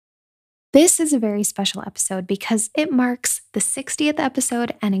This is a very special episode because it marks the 60th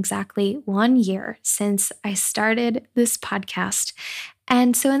episode and exactly 1 year since I started this podcast.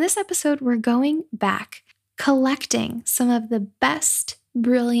 And so in this episode, we're going back, collecting some of the best,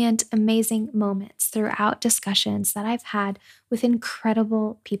 brilliant, amazing moments throughout discussions that I've had with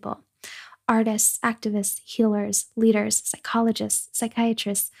incredible people. Artists, activists, healers, leaders, psychologists,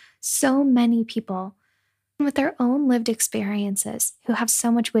 psychiatrists, so many people with their own lived experiences who have so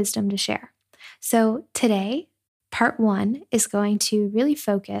much wisdom to share. So today, part one is going to really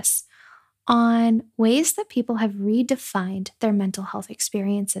focus on ways that people have redefined their mental health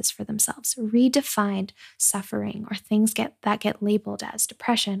experiences for themselves, redefined suffering or things that get labeled as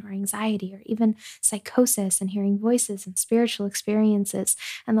depression or anxiety or even psychosis and hearing voices and spiritual experiences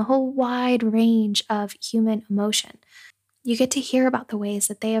and the whole wide range of human emotion. You get to hear about the ways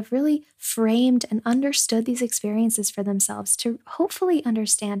that they have really framed and understood these experiences for themselves to hopefully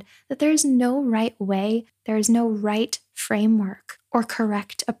understand that there is no right way, there is no right framework or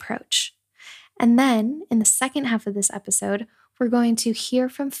correct approach. And then in the second half of this episode, we're going to hear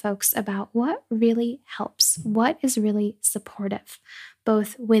from folks about what really helps, what is really supportive,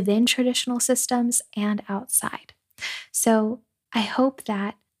 both within traditional systems and outside. So I hope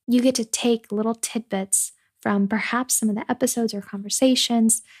that you get to take little tidbits from perhaps some of the episodes or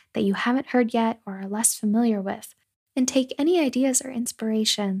conversations that you haven't heard yet or are less familiar with, and take any ideas or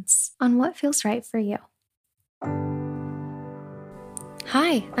inspirations on what feels right for you.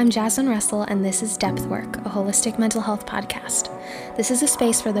 Hi, I'm Jasmine Russell, and this is Depth Work, a holistic mental health podcast. This is a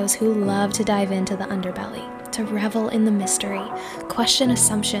space for those who love to dive into the underbelly, to revel in the mystery, question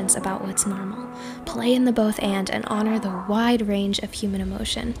assumptions about what's normal, play in the both and honor the wide range of human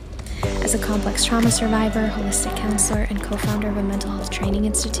emotion. As a complex trauma survivor, holistic counselor, and co-founder of a mental health training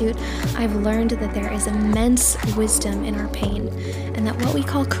institute, I've learned that there is immense wisdom in our pain, and that what we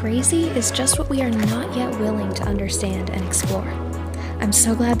call crazy is just what we are not yet willing to understand and explore. I'm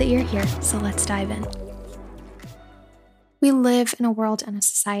so glad that you're here, so let's dive in. We live in a world and a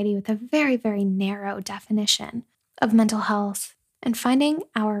society with a very, very narrow definition of mental health, and finding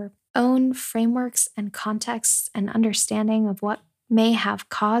our own frameworks and contexts and understanding of what may have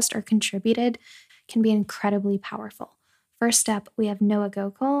caused or contributed can be incredibly powerful. First up, we have Noah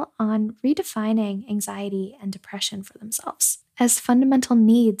Gokul on redefining anxiety and depression for themselves as fundamental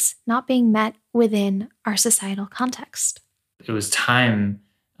needs not being met within our societal context. It was time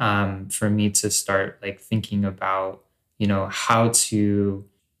for me to start thinking about, how to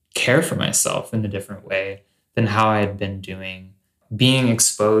care for myself in a different way than how I had been doing. Being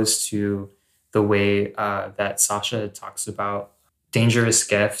exposed to the way that Sasha talks about dangerous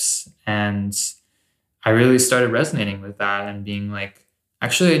gifts. And I really started resonating with that and being like,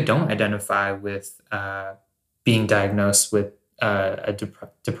 actually, I don't identify with being diagnosed with a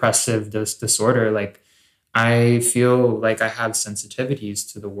depressive disorder. Like, I feel like I have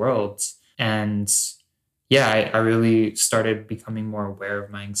sensitivities to the world. And I really started becoming more aware of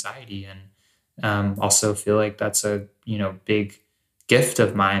my anxiety, and also feel like that's a, big gift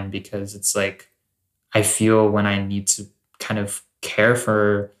of mine, because it's like, I feel when I need to kind of care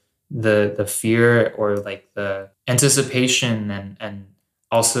for the fear or like the anticipation and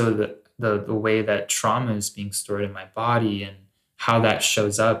also the way that trauma is being stored in my body and how that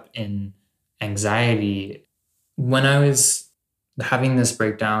shows up in anxiety. When I was having this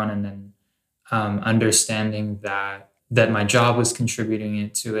breakdown and then understanding that my job was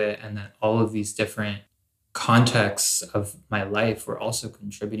contributing to it, and that all of these different contexts of my life were also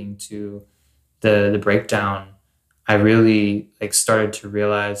contributing to the breakdown, I really started to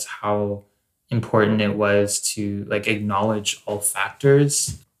realize how important it was to acknowledge all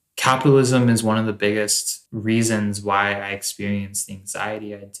factors. Capitalism is one of the biggest reasons why I experience the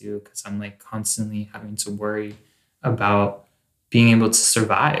anxiety I do, because I'm constantly having to worry about being able to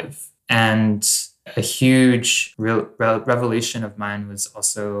survive. And a huge revelation of mine was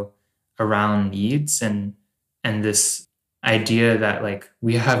also around needs and this idea that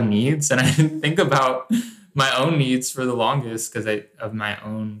we have needs. And I didn't think about my own needs for the longest because of my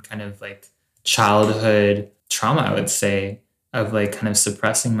own kind of childhood trauma, I would say, of kind of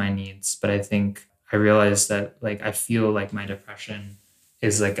suppressing my needs. But I think I realized that I feel like my depression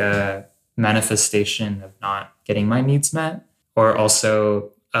is a manifestation of not getting my needs met, or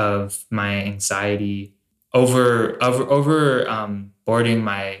also of my anxiety over boarding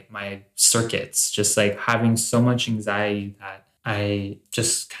my circuits, just having so much anxiety that I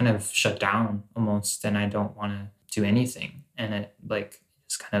just kind of shut down almost, and I don't want to do anything. And it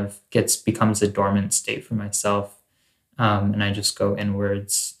just kind of becomes a dormant state for myself. And I just go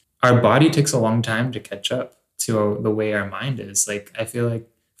inwards. Our body takes a long time to catch up to the way our mind is. I feel like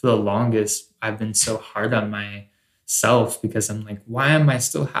for the longest, I've been so hard on myself because I'm like, why am I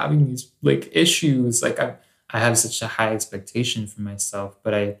still having these like issues? Like I have such a high expectation for myself,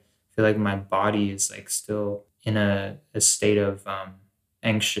 but I feel like my body is like still in a state of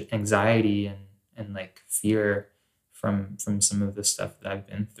anxiety and like fear from some of the stuff that I've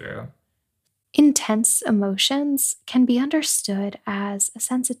been through. Intense emotions can be understood as a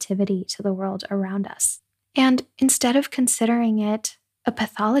sensitivity to the world around us. And instead of considering it a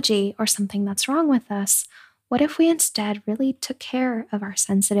pathology or something that's wrong with us, what if we instead really took care of our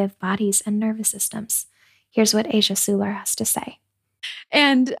sensitive bodies and nervous systems? Here's what Asia Suler has to say.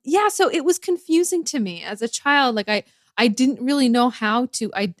 And yeah, so it was confusing to me as a child. Like I didn't really know how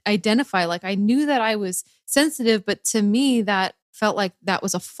to identify. Like I knew that I was sensitive, but to me that felt like that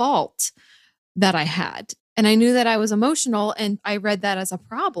was a fault that I had. And I knew that I was emotional, and I read that as a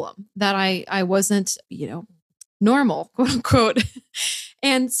problem, that I wasn't, normal, quote unquote.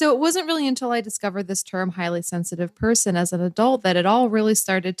 And so it wasn't really until I discovered this term highly sensitive person as an adult that it all really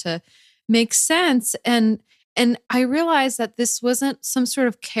started to make sense. And I realized that this wasn't some sort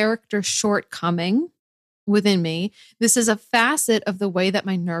of character shortcoming within me. This is a facet of the way that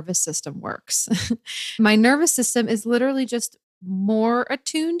my nervous system works. My nervous system is literally just more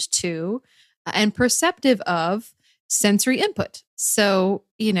attuned to and perceptive of sensory input. So,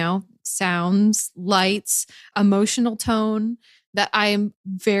 sounds, lights, emotional tone that I am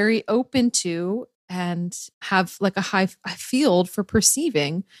very open to and have like a high field for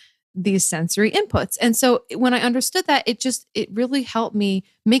perceiving these sensory inputs. And so when I understood that, it really helped me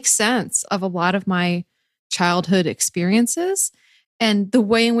make sense of a lot of my childhood experiences and the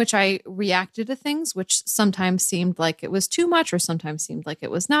way in which I reacted to things, which sometimes seemed like it was too much or sometimes seemed like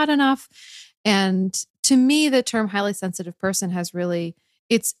it was not enough. And to me, the term highly sensitive person has really,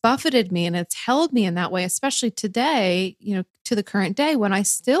 it's buffeted me and it's held me in that way, especially today, to the current day when I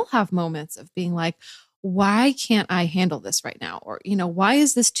still have moments of being like, why can't I handle this right now? Or, why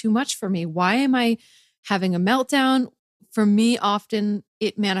is this too much for me? Why am I having a meltdown? For me, often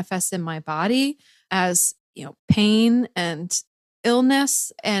it manifests in my body as, pain and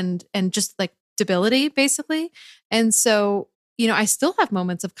illness and just like debility, basically. And so, I still have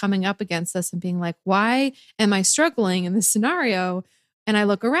moments of coming up against this and being like, why am I struggling in this scenario? And I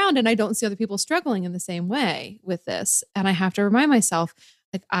look around and I don't see other people struggling in the same way with this. And I have to remind myself,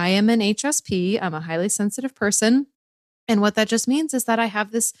 like, I am an HSP, I'm a highly sensitive person. And what that just means is that I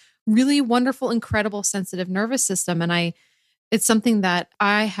have this really wonderful, incredible sensitive nervous system. And it's something that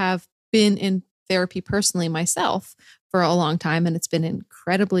I have been in therapy personally myself for a long time. And it's been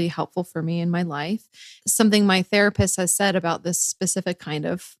incredibly helpful for me in my life. Something my therapist has said about this specific kind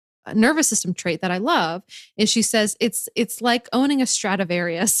of nervous system trait that I love is she says, it's like owning a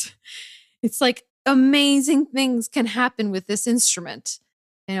Stradivarius. It's like amazing things can happen with this instrument,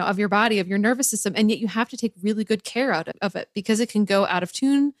 of your body, of your nervous system. And yet you have to take really good care out of it because it can go out of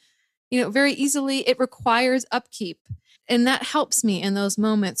tune, very easily. It requires upkeep. And that helps me in those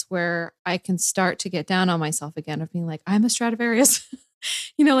moments where I can start to get down on myself again of being like, I'm a Stradivarius,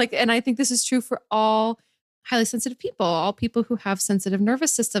 and I think this is true for all highly sensitive people, all people who have sensitive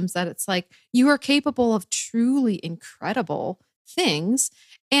nervous systems, that it's like you are capable of truly incredible things.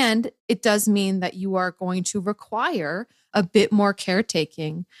 And it does mean that you are going to require a bit more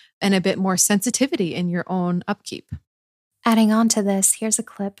caretaking and a bit more sensitivity in your own upkeep. Adding on to this, here's a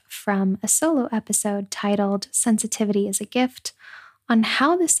clip from a solo episode titled Sensitivity is a Gift on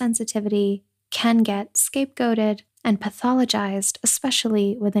how this sensitivity can get scapegoated and pathologized,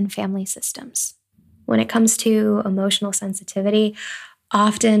 especially within family systems. When it comes to emotional sensitivity,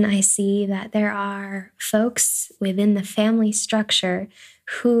 often I see that there are folks within the family structure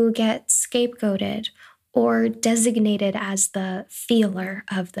who get scapegoated or designated as the feeler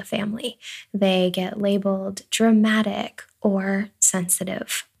of the family. They get labeled dramatic or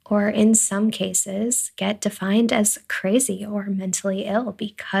sensitive, or in some cases get defined as crazy or mentally ill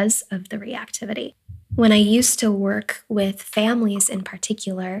because of the reactivity. When I used to work with families in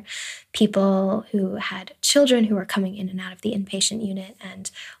particular, people who had children who were coming in and out of the inpatient unit,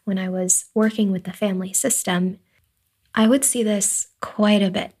 and when I was working with the family system, I would see this quite a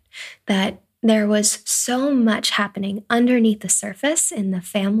bit, that there was so much happening underneath the surface in the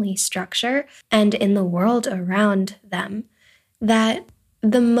family structure and in the world around them that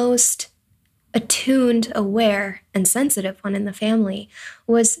the most attuned, aware, and sensitive one in the family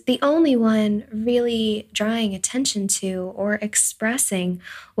was the only one really drawing attention to or expressing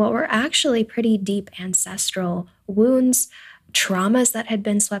what were actually pretty deep ancestral wounds, traumas that had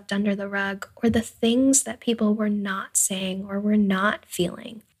been swept under the rug, or the things that people were not saying or were not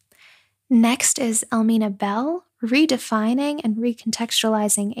feeling. Next is Elmina Bell redefining and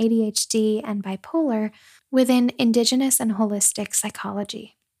recontextualizing ADHD and bipolar within Indigenous and holistic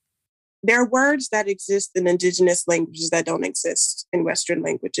psychology. There are words that exist in Indigenous languages that don't exist in Western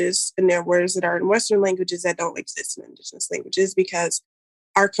languages. And there are words that are in Western languages that don't exist in Indigenous languages because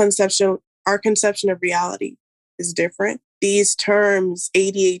our conception of reality is different. These terms,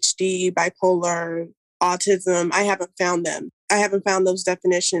 ADHD, bipolar, autism, I haven't found them. I haven't found those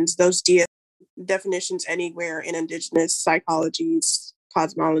definitions, definitions anywhere in Indigenous psychologies,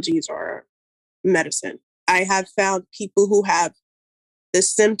 cosmologies, or medicine. I have found people who have the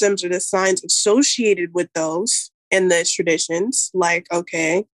symptoms or the signs associated with those in the traditions, like,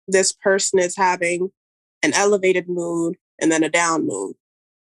 okay, this person is having an elevated mood and then a down mood.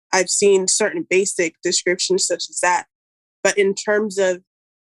 I've seen certain basic descriptions such as that. But in terms of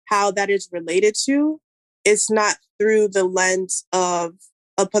how that is related to, it's not through the lens of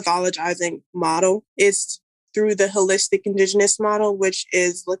a pathologizing model. It's through the holistic Indigenous model, which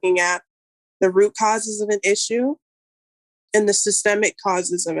is looking at the root causes of an issue and the systemic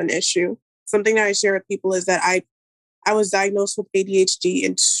causes of an issue. Something that I share with people is that I was diagnosed with ADHD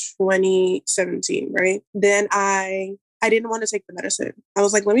in 2017, right? Then I didn't want to take the medicine. I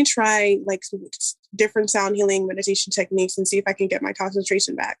was like, let me try like some different sound healing meditation techniques and see if I can get my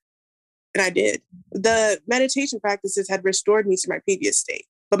concentration back. And I did. The meditation practices had restored me to my previous state.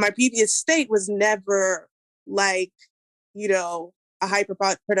 But my previous state was never like, a hyper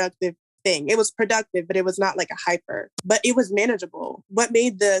productive thing. It was productive, but it was not like a hyper, but it was manageable. What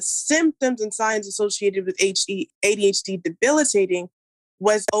made the symptoms and signs associated with ADHD debilitating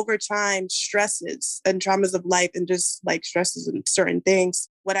was over time stresses and traumas of life and just like stresses and certain things.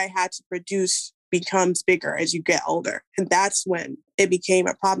 What I had to produce becomes bigger as you get older. And that's when it became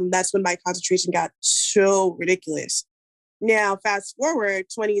a problem. That's when my concentration got so ridiculous. Now, fast forward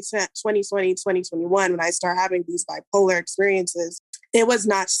 2020, 2021, when I started having these bipolar experiences, it was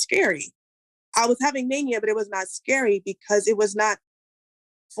not scary. I was having mania, but it was not scary because it was not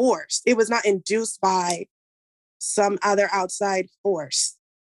forced. It was not induced by some other outside force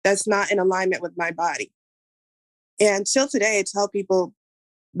that's not in alignment with my body. And till today, I tell people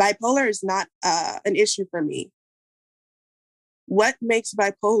bipolar is not an issue for me. What makes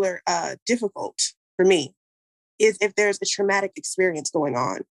bipolar difficult for me is if there's a traumatic experience going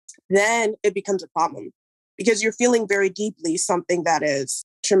on, then it becomes a problem because you're feeling very deeply something that is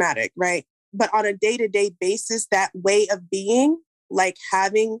traumatic, right? But on a day-to-day basis, that way of being, like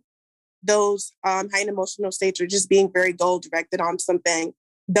having those high emotional states or just being very goal-directed on something,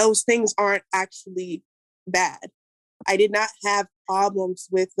 those things aren't actually bad. I did not have problems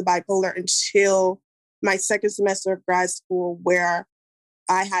with the bipolar until my second semester of grad school, where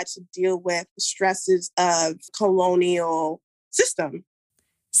I had to deal with the stresses of colonial system.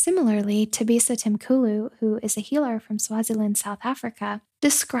 Similarly, Tabisa Timkulu, who is a healer from Swaziland, South Africa,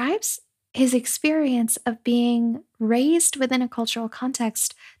 describes his experience of being raised within a cultural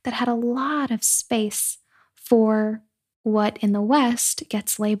context that had a lot of space for what in the West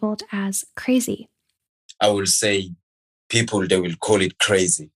gets labeled as crazy. I will say people, they will call it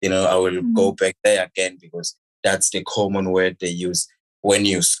crazy. I will go back there again because that's the common word they use when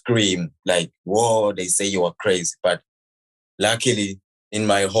you scream, like, whoa, they say you are crazy. But luckily, in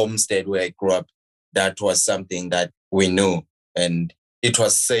my home state where I grew up, that was something that we knew. And it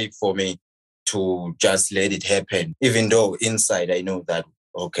was safe for me to just let it happen. Even though inside I know that,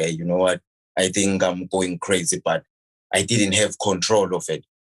 okay, you know what? I think I'm going crazy, but I didn't have control of it.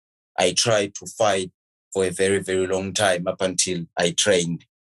 I tried to fight for a very, very long time up until I trained.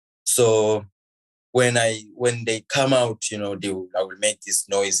 So when they come out, I will make these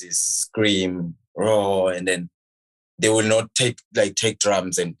noises, scream, roar, and then they will not take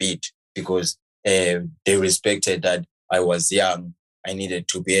drums and beat because they respected that I was young. I needed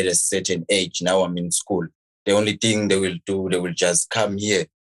to be at a certain age. Now I'm in school. The only thing they will do, they will just come here,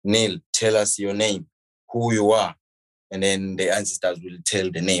 Neil, tell us your name, who you are. And then the ancestors will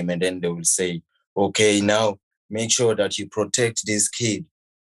tell the name, and then they will say, okay, now make sure that you protect this kid.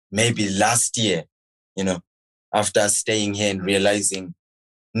 Maybe last year, after staying here and realizing,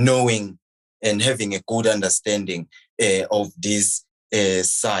 knowing and having a good understanding of this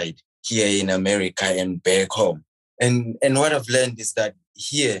side here in America and back home. And what I've learned is that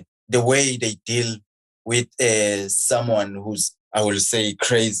here, the way they deal with someone who's, I will say,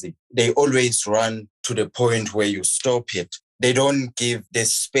 crazy, they always run to the point where you stop it. They don't give the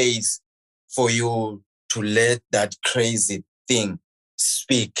space for you to let that crazy thing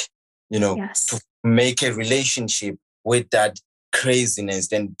speak, Yes. to make a relationship with that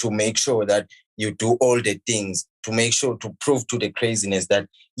craziness, and to make sure that you do all the things to make sure to prove to the craziness that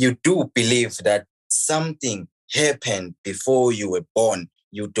you do believe that something happened before you were born.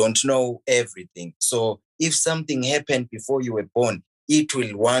 You don't know everything. So if something happened before you were born, it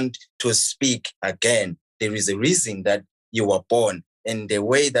will want to speak again. There is a reason that you were born. And the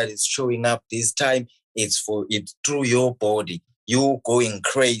way that it's showing up this time, it's through your body, you going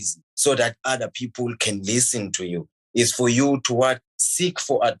crazy so that other people can listen to you. It's for you to what? Seek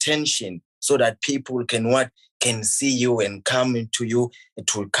for attention so that people can see you and come into you.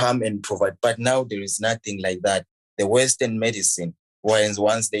 It will come and provide. But now there is nothing like that. The Western medicine,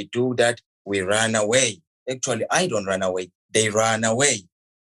 once they do that, we run away. Actually, I don't run away. They run away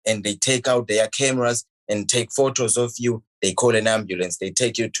and they take out their cameras and take photos of you. They call an ambulance. They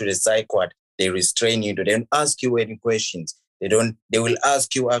take you to the psych ward. They restrain you. They don't ask you any questions. They will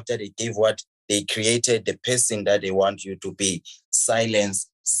ask you after they give what they created, the person that they want you to be. Silence,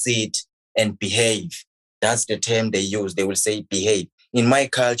 sit, and behave. That's the term they use. They will say behave. In my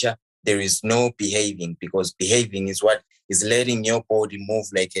culture, there is no behaving, because behaving is what is letting your body move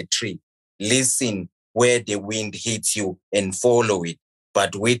like a tree. Listen where the wind hits you and follow it.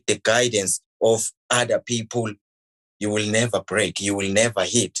 But with the guidance of other people, you will never break, you will never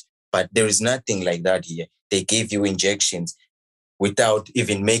hit. But there is nothing like that here. They give you injections without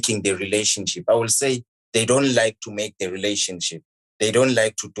even making the relationship. I will say they don't like to make the relationship. They don't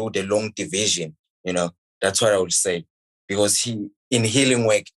like to do the long division. That's what I would say. Because in healing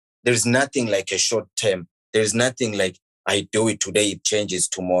work, there's nothing like a short term. There's nothing like I do it today, it changes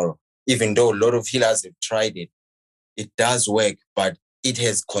tomorrow. Even though a lot of healers have tried it, it does work, but it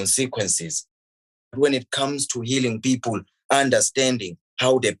has consequences. When it comes to healing people, understanding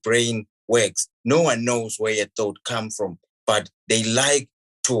how the brain works, no one knows where a thought comes from, but they like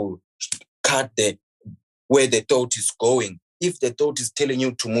to cut where the thought is going. If the thought is telling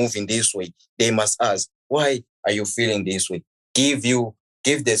you to move in this way, they must ask, why are you feeling this way? Give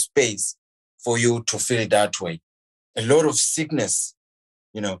the space for you to feel that way. A lot of sickness,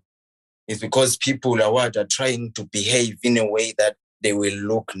 it's because people are trying to behave in a way that they will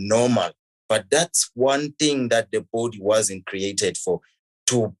look normal. But that's one thing that the body wasn't created for,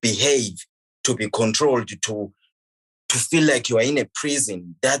 to behave, to be controlled, to feel like you are in a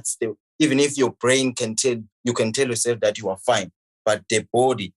prison. Even if your brain you can tell yourself that you are fine, but the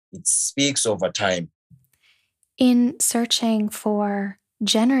body, it speaks over time. In searching for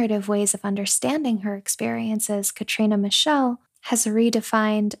generative ways of understanding her experiences, Katrina Michelle has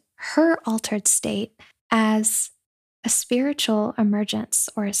redefined her altered state as a spiritual emergence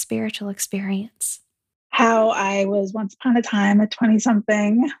or a spiritual experience. How I was once upon a time a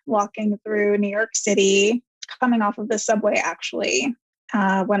 20-something walking through New York City, coming off of the subway actually,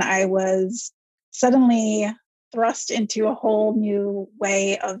 when I was suddenly thrust into a whole new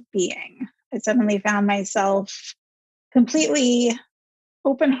way of being. I suddenly found myself completely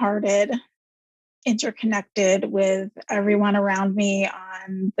open-hearted, interconnected with everyone around me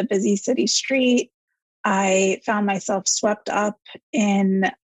on the busy city street. I found myself swept up in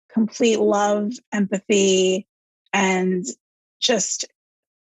complete love, empathy, and just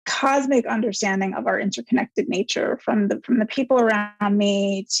cosmic understanding of our interconnected nature, from the people around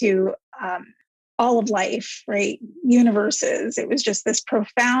me to all of life, right? Universes. It was just this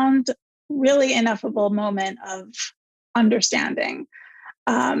profound, really ineffable moment of understanding.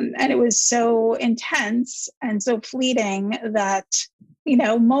 And it was so intense and so fleeting that,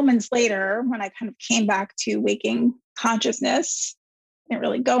 moments later, when I kind of came back to waking consciousness, I didn't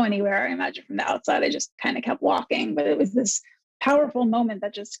really go anywhere. I imagine from the outside, I just kind of kept walking, but it was this powerful moment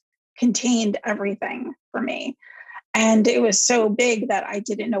that just contained everything for me. And it was so big that I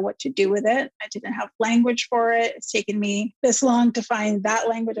didn't know what to do with it. I didn't have language for it. It's taken me this long to find that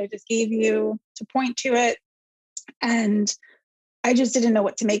language I just gave you to point to it. And I just didn't know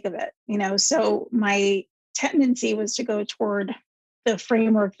what to make of it, So my tendency was to go toward the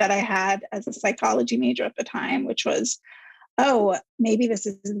framework that I had as a psychology major at the time, which was, maybe this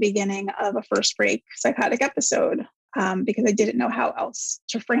is the beginning of a first break psychotic episode, because I didn't know how else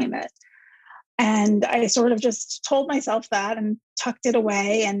to frame it. And I sort of just told myself that and tucked it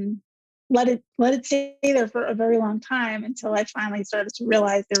away and let it stay there for a very long time, until I finally started to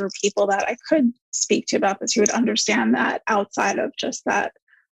realize there were people that I could speak to about this who would understand that outside of just that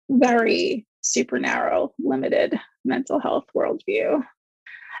very super narrow, limited mental health worldview.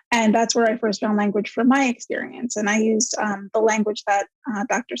 And that's where I first found language for my experience. And I used the language that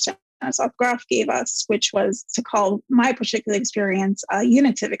Dr. Stanislav Grof gave us, which was to call my particular experience a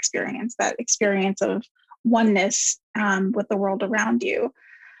unitive experience, that experience of oneness with the world around you.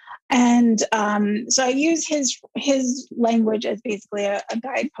 And so I use his language as basically a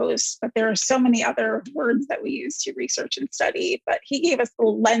guidepost, but there are so many other words that we use to research and study. But he gave us the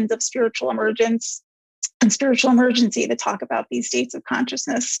lens of spiritual emergence, and spiritual emergency to talk about these states of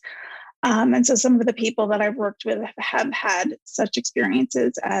consciousness. And so some of the people that I've worked with have had such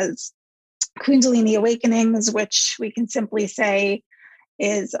experiences as Kundalini awakenings, which we can simply say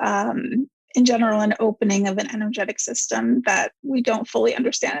is, in general, an opening of an energetic system that we don't fully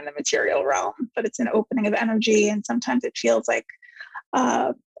understand in the material realm, but it's an opening of energy. And sometimes it feels like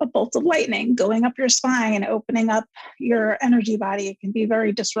a bolt of lightning going up your spine and opening up your energy body. It can be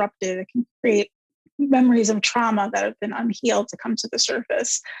very disruptive. It can create memories of trauma that have been unhealed to come to the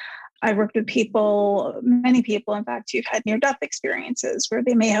surface. I've worked with people, many people, in fact, who've had near-death experiences where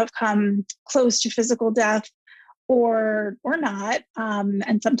they may have come close to physical death or not.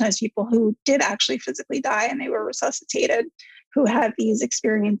 And sometimes people who did actually physically die and they were resuscitated, who had these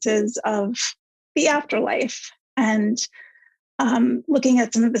experiences of the afterlife. And looking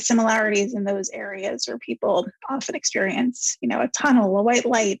at some of the similarities in those areas where people often experience, a tunnel, a white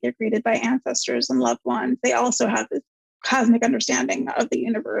light, they're greeted by ancestors and loved ones. They also have this cosmic understanding of the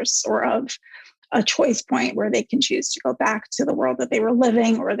universe or of a choice point where they can choose to go back to the world that they were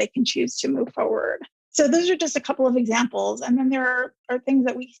living, or they can choose to move forward. So those are just a couple of examples. And then there are things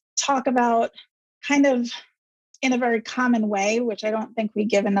that we talk about kind of in a very common way, which I don't think we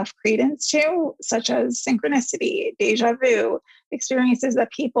give enough credence to, such as synchronicity, deja vu, experiences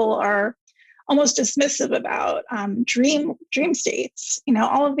that people are almost dismissive about, dream states.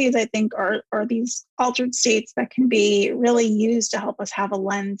 All of these, I think, are these altered states that can be really used to help us have a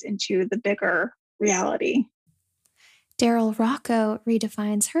lens into the bigger reality. Daryl Rocco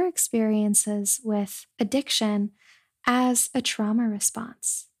redefines her experiences with addiction as a trauma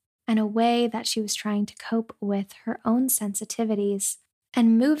response and a way that she was trying to cope with her own sensitivities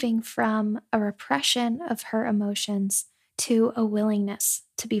and moving from a repression of her emotions to a willingness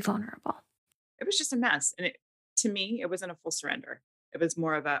to be vulnerable. It was just a mess. And to me, it wasn't a full surrender. It was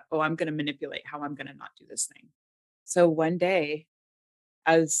more of I'm going to manipulate how I'm going to not do this thing. So one day,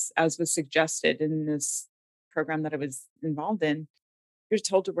 as was suggested in this program that I was involved in, you're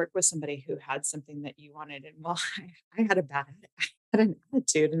told to work with somebody who had something that you wanted. And I had an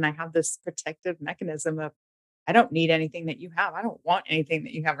attitude, and I have this protective mechanism of, I don't need anything that you have. I don't want anything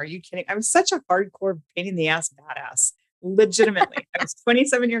that you have. Are you kidding? I was such a hardcore pain in the ass badass. Legitimately. I was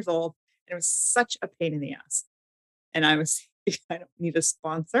 27 years old, and it was such a pain in the ass. And I don't need a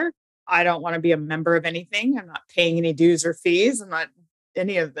sponsor. I don't want to be a member of anything. I'm not paying any dues or fees. I'm not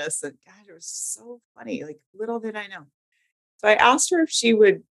any of this. And God, it was so funny. Like, little did I know. So I asked her if she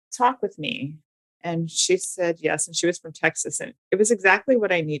would talk with me, and she said yes. And she was from Texas, and it was exactly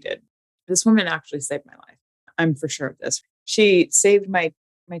what I needed. This woman actually saved my life. I'm for sure of this. She saved my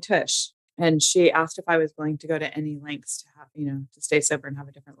tush, and she asked if I was willing to go to any lengths to have, to stay sober and have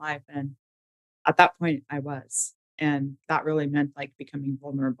a different life. And at that point I was, and that really meant like becoming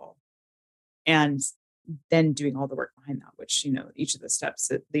vulnerable and then doing all the work behind that, which, each of the steps,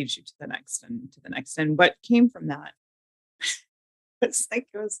 it leads you to the next and to the next. And what came from that, it's like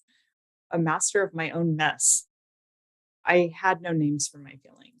it was a master of my own mess. I had no names for my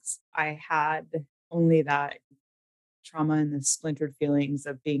feelings. I had only that trauma and the splintered feelings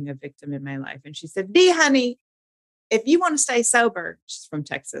of being a victim in my life. And she said, "Dee, honey, if you want to stay sober," she's from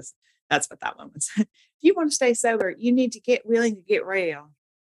Texas. That's what that one was. "If you want to stay sober, you need to get willing to get real."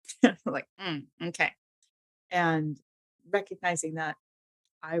 I'm like, okay. And recognizing that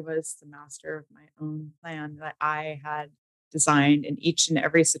I was the master of my own plan, that I had designed in each and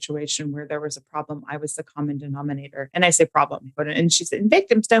every situation where there was a problem, I was the common denominator. And I say problem, and she said,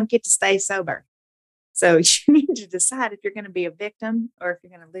 "Victims don't get to stay sober. So you need to decide if you're going to be a victim or if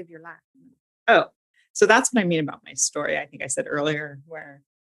you're going to live your life." Oh, so that's what I mean about my story. I think I said earlier, where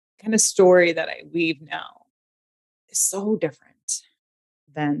kind of story that I weave now is so different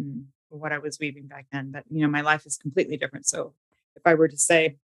than what I was weaving back then. But, my life is completely different. So if I were to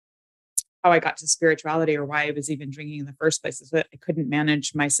say how I got to spirituality or why I was even drinking in the first place, is that I couldn't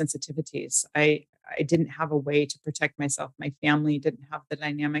manage my sensitivities. I didn't have a way to protect myself. My family didn't have the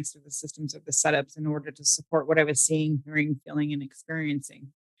dynamics or the systems or the setups in order to support what I was seeing, hearing, feeling, and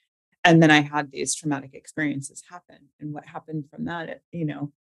experiencing. And then I had these traumatic experiences happen. And what happened from that,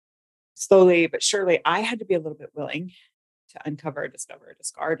 slowly but surely, I had to be a little bit willing to uncover, discover,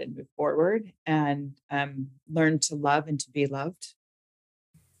 discard, and move forward, and learn to love and to be loved.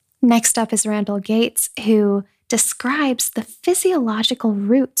 Next up is Randall Gates, who describes the physiological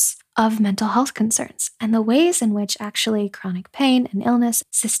roots of mental health concerns and the ways in which actually chronic pain and illness,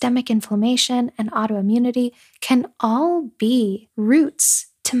 systemic inflammation, and autoimmunity can all be roots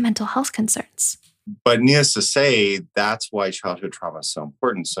to mental health concerns. But needless to say, that's why childhood trauma is so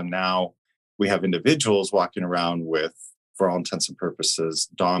important. So now we have individuals walking around with, for all intents and purposes,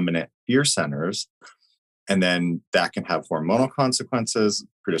 dominant fear centers And then that can have hormonal consequences,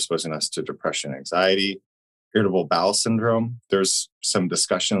 predisposing us to depression, anxiety, irritable bowel syndrome. There's some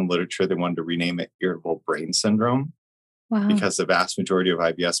discussion in literature. They wanted to rename it irritable brain syndrome because the vast majority of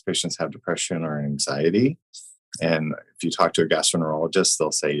IBS patients have depression or anxiety. And if you talk to a gastroenterologist,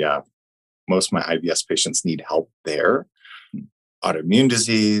 they'll say, yeah, most of my IBS patients need help there. Autoimmune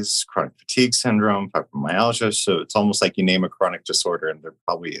disease, chronic fatigue syndrome, fibromyalgia. So it's almost like you name a chronic disorder and there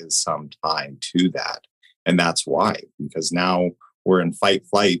probably is some tie to that. And that's why, because now we're in fight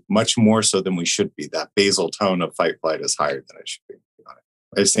flight much more so than we should be. That basal tone of fight flight is higher than it should be.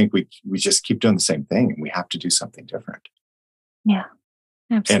 I just think we just keep doing the same thing and we have to do something different. Yeah,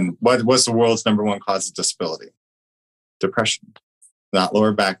 absolutely. And what's the world's number one cause of disability? Depression. Not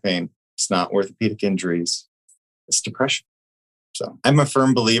lower back pain. It's not orthopedic injuries. It's depression. So I'm a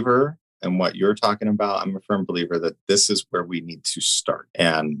firm believer in what you're talking about. I'm a firm believer that this is where we need to start.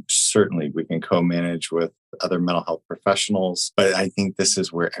 And certainly we can co-manage with other mental health professionals. But I think this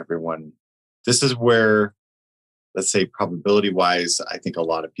is where let's say probability wise, I think a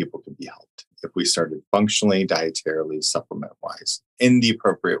lot of people could be helped if we started functionally, dietarily, supplement wise in the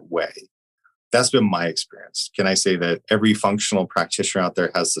appropriate way. That's been my experience. Can I say that every functional practitioner out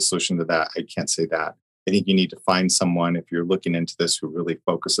there has the solution to that? I can't say that. I think you need to find someone, if you're looking into this, who really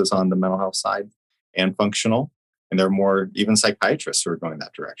focuses on the mental health side and functional. And there are more, even psychiatrists who are going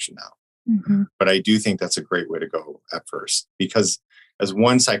that direction now. Mm-hmm. But I do think that's a great way to go at first, because as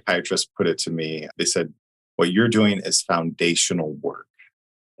one psychiatrist put it to me, they said, what you're doing is foundational work.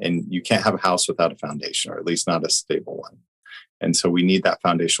 And you can't have a house without a foundation, or at least not a stable one. And so we need that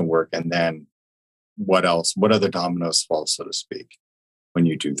foundational work. And then what else? What other dominoes fall, so to speak, when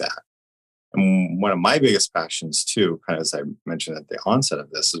you do that? And one of my biggest passions too, kind of as I mentioned at the onset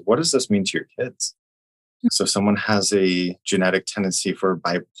of this, is what does this mean to your kids? So if someone has a genetic tendency for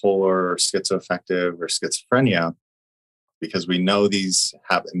bipolar or schizoaffective or schizophrenia, because we know these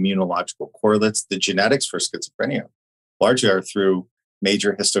have immunological correlates, the genetics for schizophrenia largely are through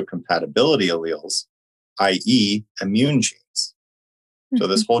major histocompatibility alleles, i.e. immune genes. So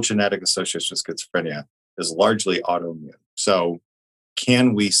this whole genetic association with schizophrenia is largely autoimmune. So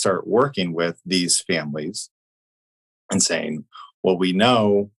can we start working with these families and saying, well, we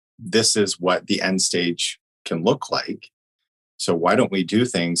know this is what the end stage can look like. So why don't we do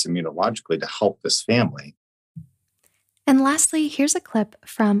things immunologically to help this family? And lastly, here's a clip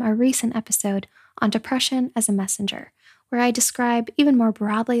from a recent episode on depression as a messenger, where I describe even more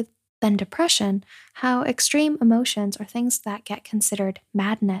broadly than depression how extreme emotions, or things that get considered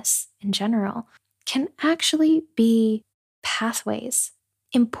madness in general, can actually be pathways,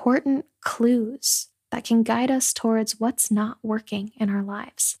 important clues that can guide us towards what's not working in our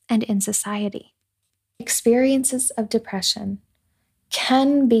lives and in society. Experiences of depression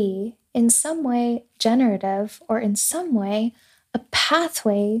can be in some way generative, or in some way a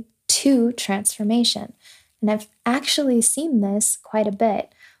pathway to transformation. And I've actually seen this quite a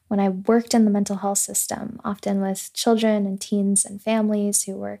bit when I worked in the mental health system, often with children and teens and families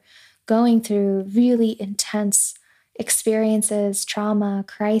who were going through really intense experiences, trauma,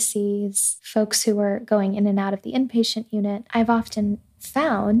 crises, folks who were going in and out of the inpatient unit. I've often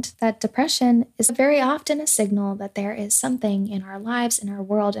found that depression is very often a signal that there is something in our lives, in our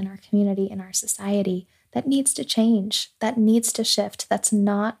world, in our community, in our society that needs to change, that needs to shift, that's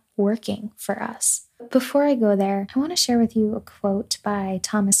not working for us. Before I go there, I want to share with you a quote by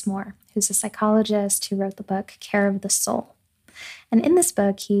Thomas More, who's a psychologist who wrote the book Care of the Soul. And in this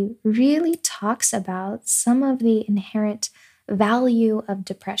book, he really talks about some of the inherent value of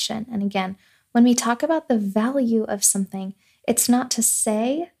depression. And again, when we talk about the value of something, it's not to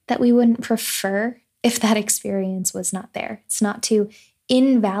say that we wouldn't prefer if that experience was not there. It's not to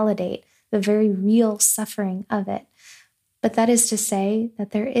invalidate the very real suffering of it. But that is to say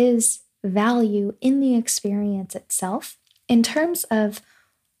that there is value in the experience itself in terms of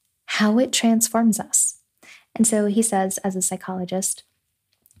how it transforms us. And so he says, as a psychologist,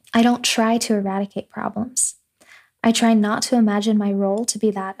 I don't try to eradicate problems. I try not to imagine my role to be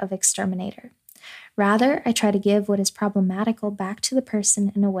that of exterminator. Rather, I try to give what is problematical back to the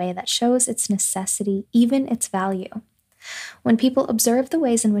person in a way that shows its necessity, even its value. When people observe the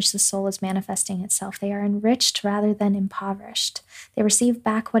ways in which the soul is manifesting itself, they are enriched rather than impoverished. They receive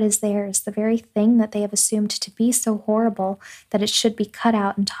back what is theirs, the very thing that they have assumed to be so horrible that it should be cut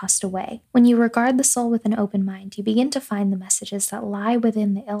out and tossed away. When you regard the soul with an open mind, you begin to find the messages that lie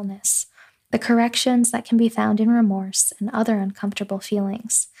within the illness, the corrections that can be found in remorse and other uncomfortable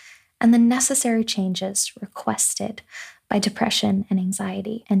feelings, and the necessary changes requested by depression and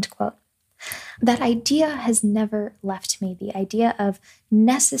anxiety, end quote. That idea has never left me, the idea of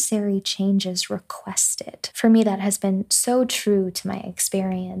necessary changes requested. For me, that has been so true to my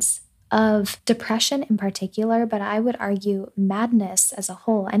experience of depression in particular, but I would argue madness as a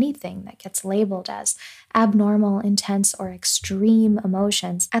whole, anything that gets labeled as abnormal, intense, or extreme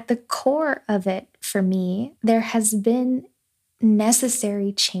emotions. At the core of it, for me, there has been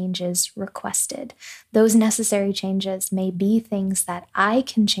necessary changes requested. Those necessary changes may be things that I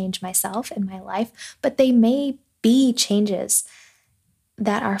can change myself in my life, but they may be changes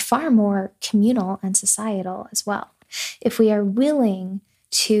that are far more communal and societal as well. If we are willing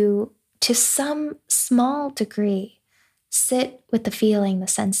to some small degree, sit with the feeling, the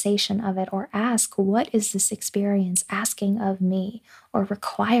sensation of it, or ask, what is this experience asking of me or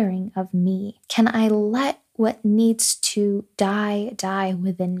requiring of me? Can I let what needs to die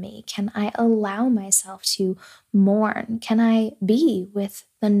within me? Can I allow myself to mourn? Can I be with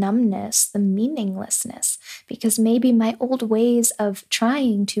the numbness, the meaninglessness? Because maybe my old ways of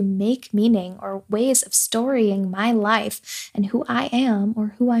trying to make meaning or ways of storying my life and who I am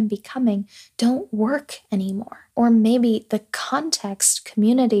or who I'm becoming don't work anymore. Or maybe the context,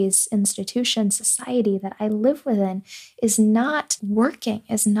 communities, institutions, society that I live within is not working,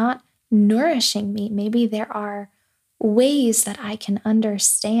 is not nourishing me. Maybe there are ways that I can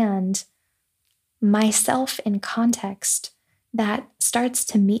understand myself in context that starts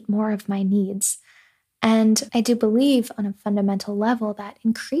to meet more of my needs. And I do believe on a fundamental level that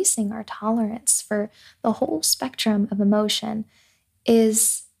increasing our tolerance for the whole spectrum of emotion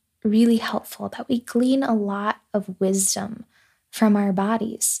is really helpful, that we glean a lot of wisdom from our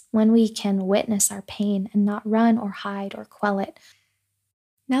bodies when we can witness our pain and not run or hide or quell it.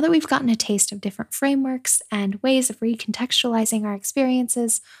 Now that we've gotten a taste of different frameworks and ways of recontextualizing our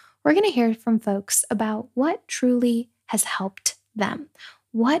experiences, we're going to hear from folks about what truly has helped them.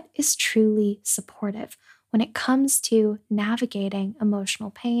 What is truly supportive when it comes to navigating emotional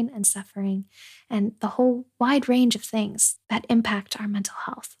pain and suffering and the whole wide range of things that impact our mental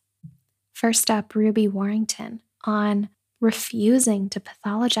health. First up, Ruby Warrington on refusing to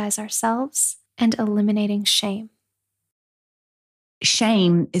pathologize ourselves and eliminating shame.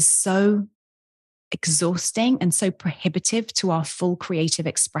 Shame is so exhausting and so prohibitive to our full creative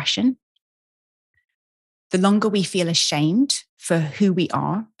expression. The longer we feel ashamed for who we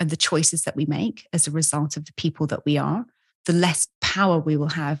are and the choices that we make as a result of the people that we are, the less power we will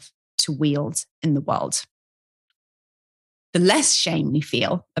have to wield in the world. The less shame we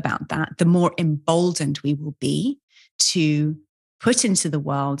feel about that, the more emboldened we will be to put into the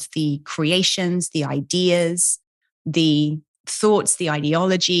world the creations, the ideas, the thoughts, the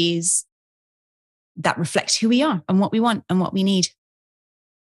ideologies that reflect who we are and what we want and what we need.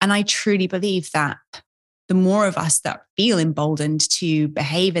 And I truly believe that the more of us that feel emboldened to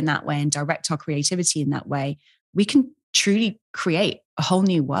behave in that way and direct our creativity in that way, we can truly create a whole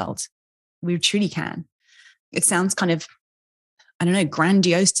new world. We truly can. It sounds kind of, I don't know,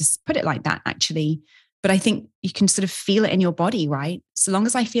 grandiose to put it like that, actually. But I think you can sort of feel it in your body, right? So long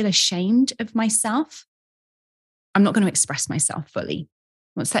as I feel ashamed of myself, I'm not going to express myself fully.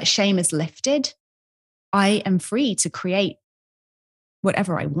 Once that shame is lifted, I am free to create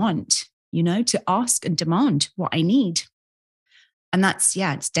whatever I want, to ask and demand what I need. And that's,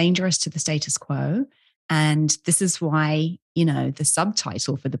 it's dangerous to the status quo. And this is why, the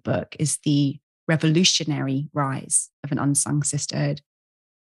subtitle for the book is The Revolutionary Rise of an Unsung Sisterhood.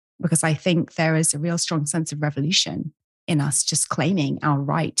 Because I think there is a real strong sense of revolution in us just claiming our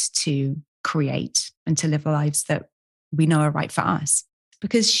right to create and to live lives that we know are right for us.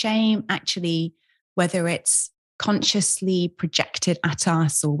 Because shame actually, whether it's consciously projected at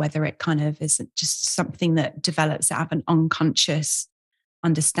us or whether it kind of is just something that develops out of an unconscious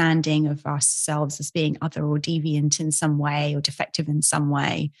understanding of ourselves as being other or deviant in some way or defective in some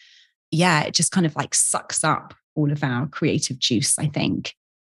way, it just kind of like sucks up all of our creative juice, I think.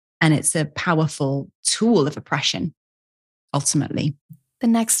 And it's a powerful tool of oppression, ultimately. The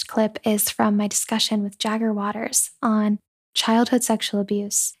next clip is from my discussion with Jagger Waters on childhood sexual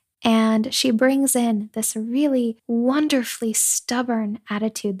abuse. And she brings in this really wonderfully stubborn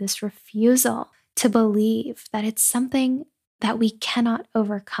attitude, this refusal to believe that it's something that we cannot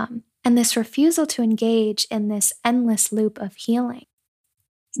overcome, and this refusal to engage in this endless loop of healing.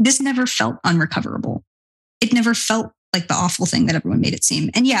 This never felt unrecoverable. It never felt like the awful thing that everyone made it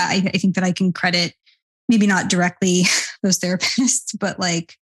seem. And I think that I can credit, maybe not directly those therapists, but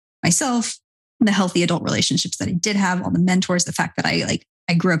like myself, the healthy adult relationships that I did have, all the mentors, the fact that I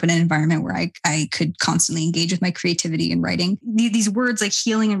grew up in an environment where I could constantly engage with my creativity and writing. These words like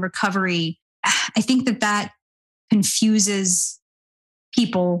healing and recovery, I think that confuses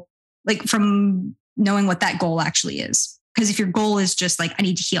people like from knowing what that goal actually is. Because if your goal is just like, I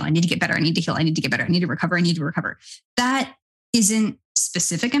need to heal, I need to get better, I need to heal, I need to get better, I need to recover, that isn't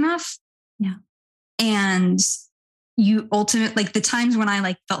specific enough. Yeah. And you ultimately, like the times when I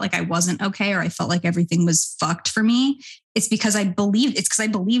like felt like I wasn't okay, or I felt like everything was fucked for me, it's because I believed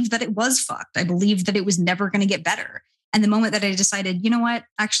that it was fucked. I believed that it was never going to get better. And the moment that I decided, you know what,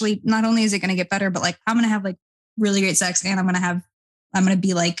 actually, not only is it going to get better, but like, I'm going to have like really great sex, and I'm going to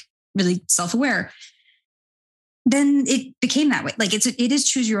be like really self-aware. Then it became that way. Like it is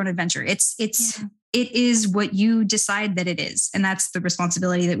choose your own adventure. It is what you decide that it is. And that's the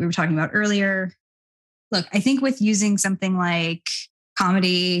responsibility that we were talking about earlier. Look, I think with using something like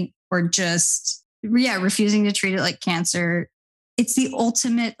comedy or just, refusing to treat it like cancer, it's the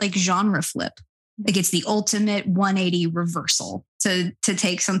ultimate like genre flip. Like it's the ultimate 180 reversal to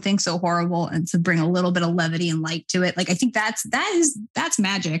take something so horrible and to bring a little bit of levity and light to it. Like, I think that's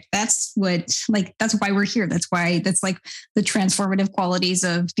magic. That's why we're here. That's like the transformative qualities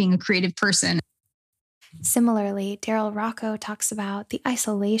of being a creative person. Similarly, Daryl Rocco talks about the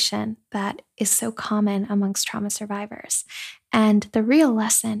isolation that is so common amongst trauma survivors and the real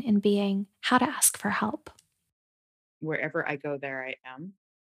lesson in being how to ask for help. Wherever I go, there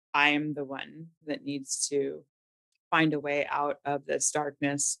I am the one that needs to find a way out of this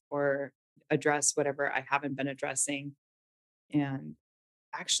darkness or address whatever I haven't been addressing and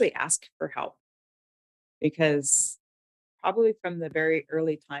actually ask for help. Because probably from the very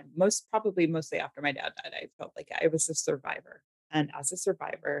early time, mostly after my dad died, I felt like I was a survivor. And as a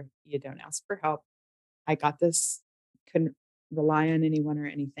survivor, you don't ask for help. I got this, couldn't rely on anyone or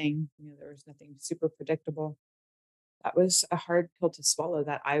anything. There was nothing super predictable. That was a hard pill to swallow,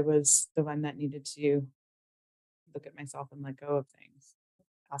 that I was the one that needed to look at myself and let go of things.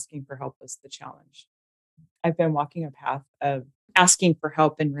 Asking for help was the challenge. I've been walking a path of asking for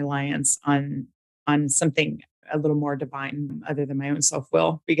help and reliance on something a little more divine other than my own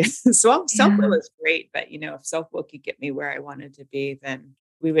self-will, because self-will is great, but if self-will could get me where I wanted to be, then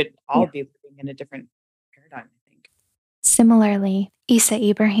we would all be living in a different paradigm, I think. Similarly, Isa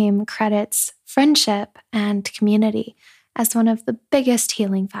Ibrahim credits friendship and community as one of the biggest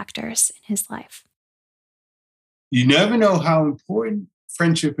healing factors in his life. You never know how important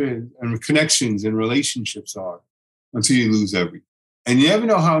friendship is and connections and relationships are until you lose everything. And you never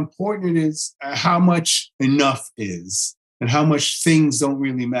know how important it is, how much enough is, and how much things don't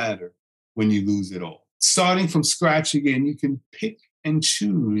really matter when you lose it all. Starting from scratch again, you can pick and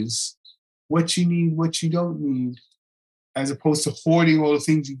choose what you need, what you don't need, as opposed to hoarding all the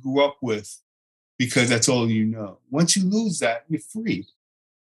things you grew up with because that's all you know. Once you lose that, you're free.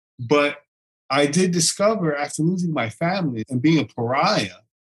 But I did discover after losing my family and being a pariah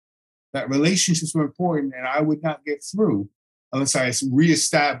that relationships were important, and I would not get through unless I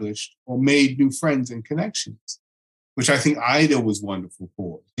reestablished or made new friends and connections, which I think Ida was wonderful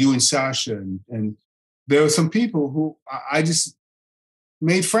for. You and Sasha, and there were some people who I just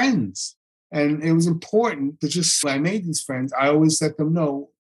made friends. And it was important to just, when I made these friends, I always let them know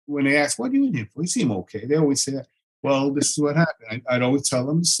when they ask, what are you in here for? You seem okay. They always say, well, this is what happened. I'd always tell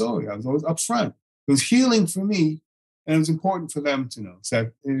them the story. I was always upfront. It was healing for me, and it was important for them to know. So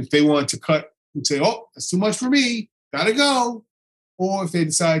if they wanted to cut and say, oh, that's too much for me, gotta go. Or if they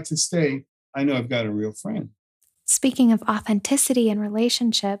decide to stay, I know I've got a real friend. Speaking of authenticity and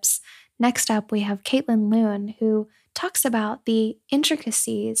relationships, next up we have Caitlin Loon, who talks about the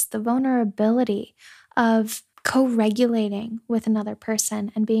intricacies, the vulnerability of co-regulating with another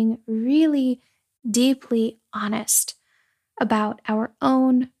person and being really deeply honest about our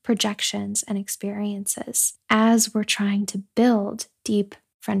own projections and experiences as we're trying to build deep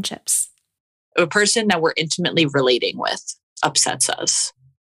friendships. A person that we're intimately relating with upsets us.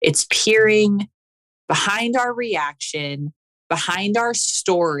 It's peering behind our reaction, behind our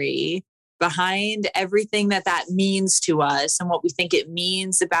story, behind everything that means to us and what we think it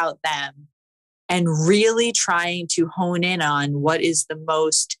means about them, and really trying to hone in on what is the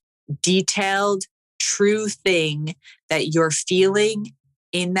most detailed, true thing that you're feeling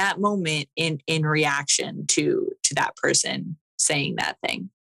in that moment in reaction to that person saying that thing.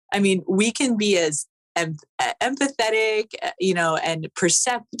 I mean, we can be as empathetic, and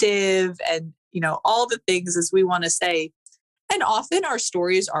perceptive and, all the things as we want to say. And often our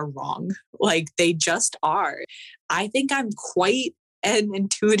stories are wrong. Like, they just are. I think I'm quite an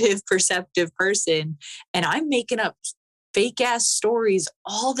intuitive, perceptive person, and I'm making up fake ass stories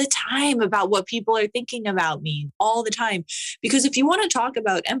all the time about what people are thinking about me all the time. Because if you want to talk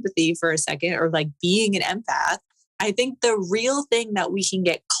about empathy for a second, or like being an empath, I think the real thing that we can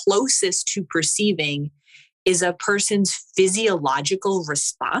get closest to perceiving is a person's physiological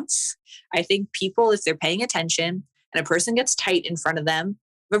response. I think people, if they're paying attention and a person gets tight in front of them,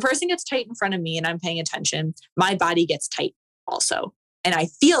 if a person gets tight in front of me and I'm paying attention, my body gets tight also. And I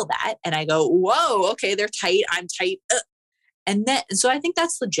feel that and I go, whoa, okay, they're tight. I'm tight. So I think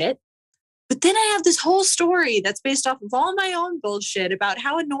that's legit. But then I have this whole story that's based off of all my own bullshit about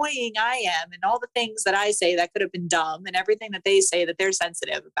how annoying I am and all the things that I say that could have been dumb and everything that they say that they're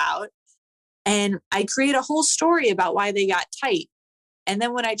sensitive about. And I create a whole story about why they got tight. And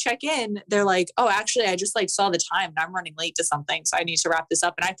then when I check in, they're like, oh, actually, I just like saw the time and I'm running late to something. So I need to wrap this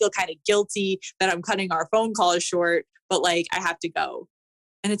up. And I feel kind of guilty that I'm cutting our phone call short, but like I have to go.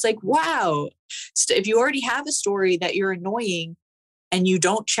 And it's like, wow, so if you already have a story that you're annoying and you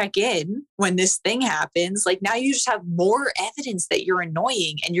don't check in when this thing happens, like now you just have more evidence that you're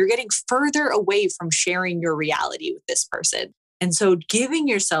annoying and you're getting further away from sharing your reality with this person. And so giving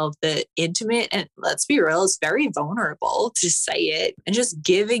yourself the intimate, and let's be real, it's very vulnerable to say it, and just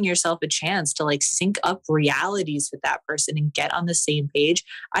giving yourself a chance to like sync up realities with that person and get on the same page.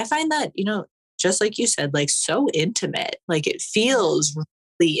 I find that, just like you said, like so intimate, like it feels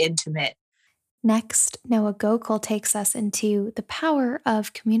really intimate. Next, Noah Gokul takes us into the power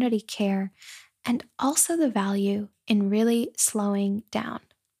of community care and also the value in really slowing down.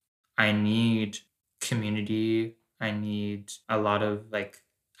 I need community. I need a lot of like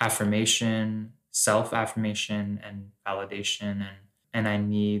affirmation, self-affirmation and validation. And I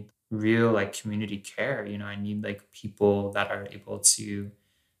need real like community care. I need like people that are able to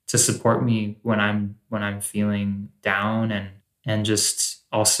support me when I'm feeling down, and just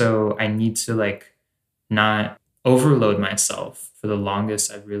also I need to like not overload myself. For the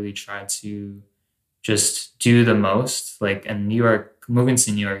longest, I've really tried to just do the most. Like in New York, moving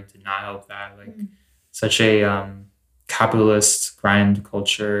to New York did not help that. Like such a capitalist grind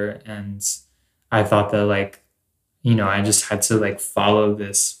culture. And I thought that like, I just had to like follow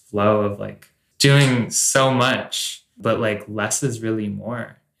this flow of like doing so much, but like less is really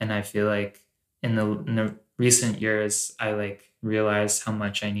more. And I feel like in the recent years, I like realized how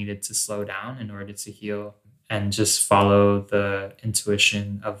much I needed to slow down in order to heal and just follow the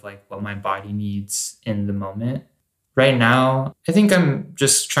intuition of like what my body needs in the moment. Right now, I think I'm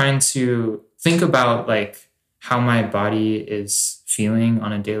just trying to think about like how my body is feeling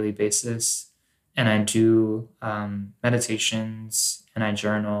on a daily basis. And I do meditations and I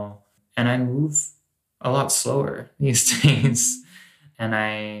journal and I move a lot slower these days. And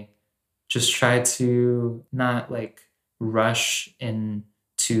I just try to not like rush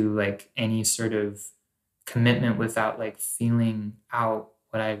into like any sort of commitment without like feeling out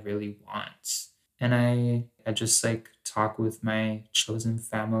what I really want. And I just like talk with my chosen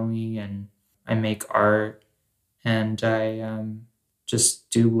family and I make art and I just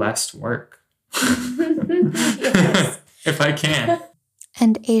do less work. Yes. If I can.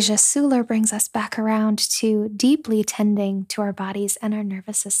 And Asia Suler brings us back around to deeply tending to our bodies and our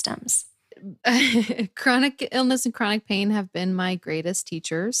nervous systems. Chronic illness and chronic pain have been my greatest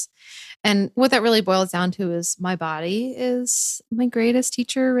teachers. And what that really boils down to is my body is my greatest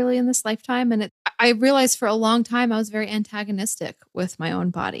teacher really in this lifetime. And I realized for a long time I was very antagonistic with my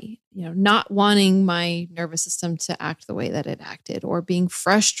own body, not wanting my nervous system to act the way that it acted, or being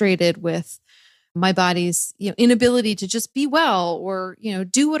frustrated with my body's inability to just be well, or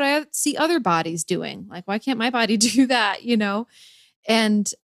do what I see other bodies doing. Like, why can't my body do that?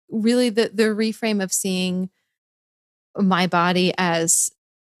 And really the reframe of seeing my body as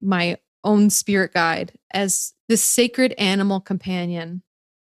my own spirit guide, as this sacred animal companion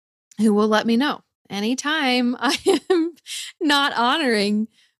who will let me know anytime I am not honoring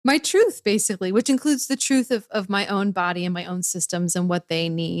my truth, basically, which includes the truth of my own body and my own systems and what they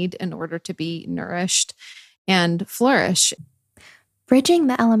need in order to be nourished and flourish. Bridging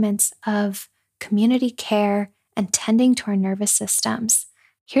the elements of community care and tending to our nervous systems.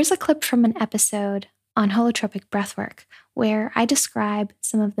 Here's a clip from an episode on holotropic breathwork where I describe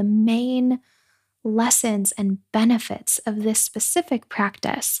some of the main lessons and benefits of this specific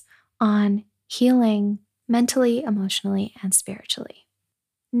practice on healing mentally, emotionally, and spiritually.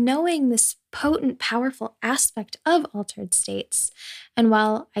 Knowing this potent, powerful aspect of altered states, and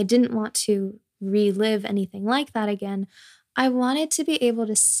while I didn't want to relive anything like that again, I wanted to be able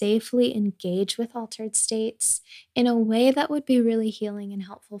to safely engage with altered states in a way that would be really healing and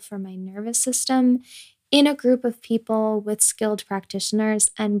helpful for my nervous system in a group of people with skilled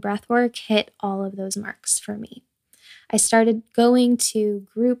practitioners, and breathwork hit all of those marks for me. I started going to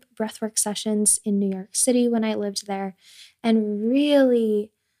group breathwork sessions in New York City when I lived there and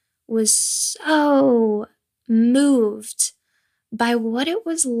really was so moved by what it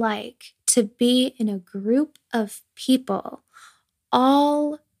was like to be in a group of people,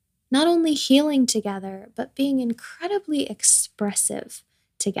 all not only healing together, but being incredibly expressive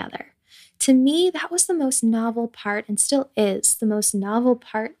together. To me, that was the most novel part, and still is the most novel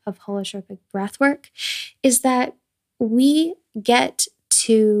part of holotropic breathwork, is that we get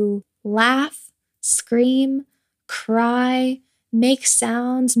to laugh, scream, cry, make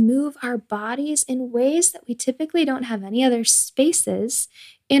sounds, move our bodies in ways that we typically don't have any other spaces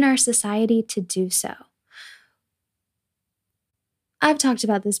in our society to do so. I've talked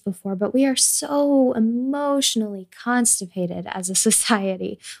about this before, but we are so emotionally constipated as a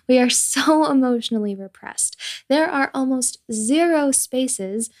society. We are so emotionally repressed. There are almost zero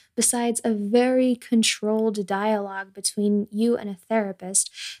spaces besides a very controlled dialogue between you and a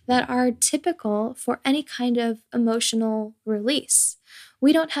therapist that are typical for any kind of emotional release.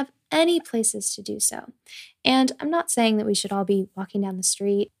 We don't have any places to do so. And I'm not saying that we should all be walking down the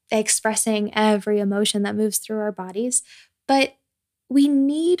street expressing every emotion that moves through our bodies, but we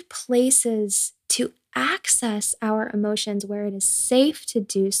need places to access our emotions where it is safe to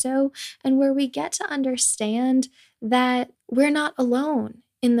do so and where we get to understand that we're not alone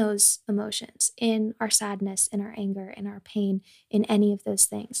in those emotions, in our sadness, in our anger, in our pain, in any of those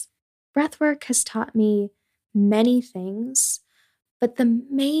things. Breathwork has taught me many things, but the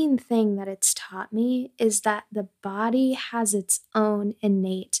main thing that it's taught me is that the body has its own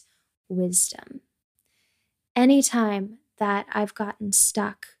innate wisdom. Anytime that I've gotten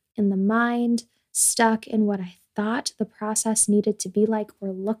stuck in the mind, stuck in what I thought the process needed to be like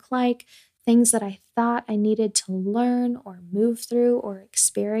or look like, things that I thought I needed to learn or move through or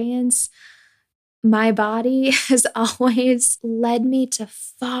experience, my body has always led me to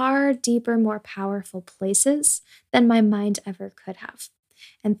far deeper, more powerful places than my mind ever could have.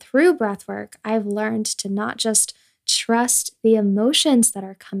 And through breathwork, I've learned to not just trust the emotions that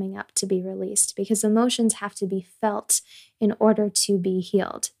are coming up to be released, because emotions have to be felt in order to be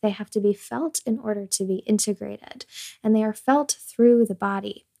healed. They have to be felt in order to be integrated, and they are felt through the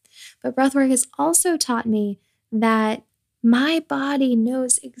body. But breathwork has also taught me that my body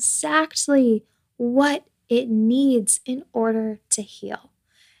knows exactly what it needs in order to heal.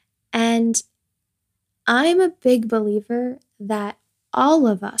 And I'm a big believer that all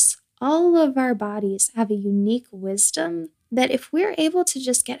of us, all of our bodies have a unique wisdom that if we're able to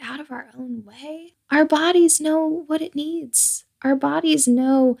just get out of our own way, our bodies know what it needs. Our bodies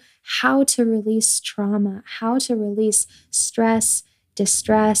know how to release trauma, how to release stress,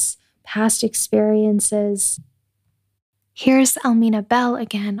 distress, past experiences. Here's Elmina Bell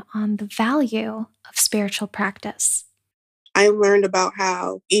again on the value of spiritual practice. I learned about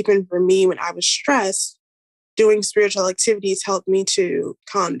how, even for me, when I was stressed, doing spiritual activities helped me to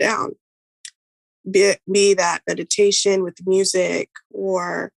calm down. Be that meditation with music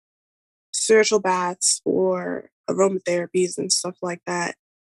or spiritual baths or aromatherapies and stuff like that,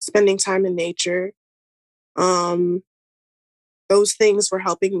 spending time in nature. Those things were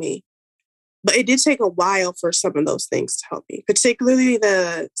helping me. But it did take a while for some of those things to help me, particularly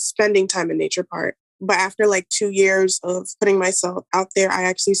the spending time in nature part. But after like 2 years of putting myself out there, I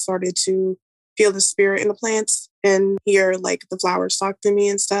actually started to feel the spirit in the plants and hear like the flowers talk to me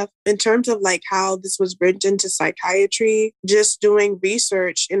and stuff. In terms of like how this was bridged into psychiatry, just doing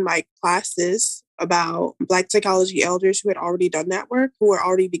research in my classes about Black psychology elders who had already done that work, who had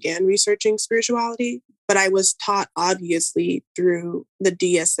already began researching spirituality. But I was taught, obviously, through the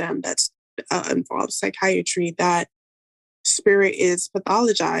DSM that's involves psychiatry, that spirit is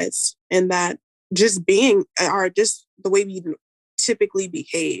pathologized and that just being or just the way we typically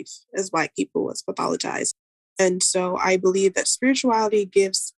behave as Black people is pathologized. And so I believe that spirituality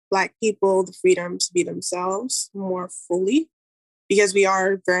gives Black people the freedom to be themselves more fully, because we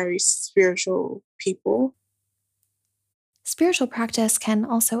are very spiritual people. Spiritual practice can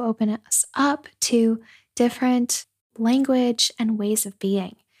also open us up to different language and ways of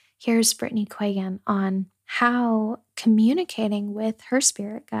being. Here's Brittany Quagan on how communicating with her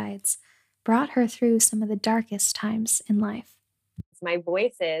spirit guides brought her through some of the darkest times in life. My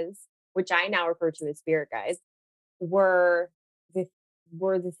voices, which I now refer to as spirit guides, were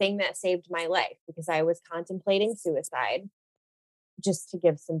the thing that saved my life, because I was contemplating suicide. Just to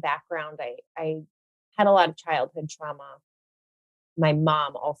give some background, I had a lot of childhood trauma. My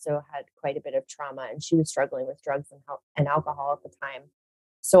mom also had quite a bit of trauma, and she was struggling with drugs and alcohol at the time.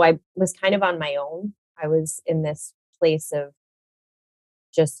 So I was kind of on my own. I was in this place of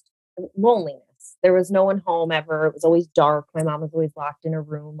just loneliness. There was no one home ever. It was always dark. My mom was always locked in her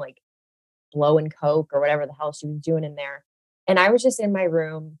room, like blowing coke or whatever the hell she was doing in there. And I was just in my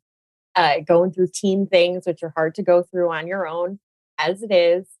room, going through teen things, which are hard to go through on your own, as it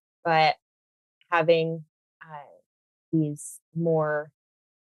is. But having these more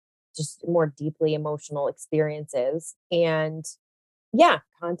deeply emotional experiences, and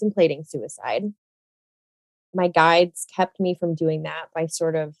contemplating suicide. My guides kept me from doing that by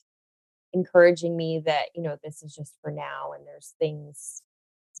sort of encouraging me that, this is just for now, and there's things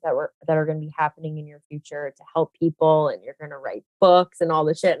that are going to be happening in your future to help people, and you're going to write books and all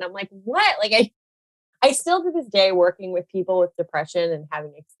this shit. And I'm like, what? Like, I still to this day, working with people with depression and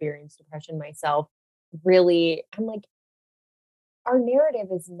having experienced depression myself, really, I'm like, our narrative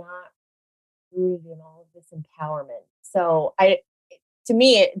is not rooted in all of this empowerment. So to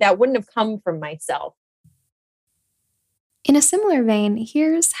me, that wouldn't have come from myself. In a similar vein,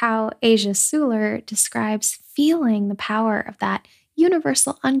 here's how Asia Suler describes feeling the power of that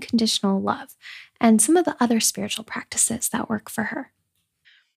universal unconditional love and some of the other spiritual practices that work for her.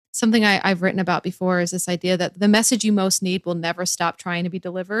 Something I've written about before is this idea that the message you most need will never stop trying to be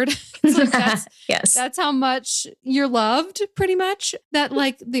delivered. Yes. That's how much you're loved, pretty much. That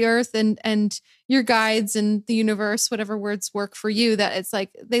like the earth and your guides and the universe, whatever words work for you, that it's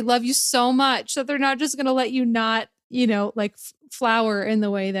like they love you so much that they're not just going to let you not, flower in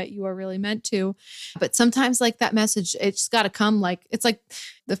the way that you are really meant to. But sometimes like that message, it's got to come like, it's like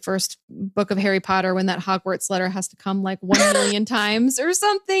the first book of Harry Potter when that Hogwarts letter has to come like 1 million times or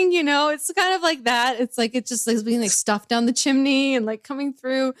something, it's kind of like that. It's like, it's just like being like stuffed down the chimney and like coming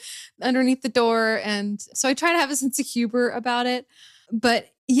through underneath the door. And so I try to have a sense of humor about it. But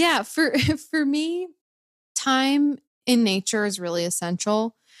yeah, for me, time in nature is really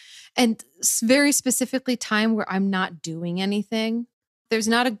essential. And very specifically time where I'm not doing anything. There's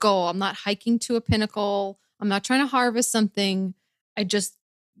not a goal. I'm not hiking to a pinnacle. I'm not trying to harvest something. I just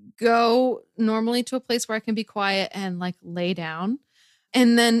go normally to a place where I can be quiet and like lay down.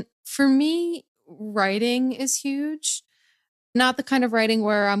 And then for me, writing is huge. Not the kind of writing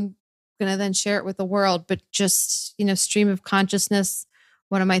where I'm going to then share it with the world, but just, stream of consciousness.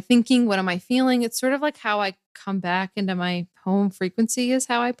 What am I thinking? What am I feeling? It's sort of like how I come back into my home frequency is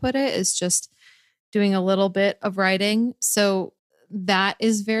how I put it, is just doing a little bit of writing. So that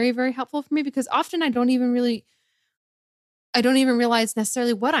is very, very helpful for me because often I don't even realize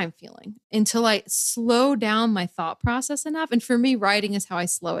necessarily what I'm feeling until I slow down my thought process enough. And for me, writing is how I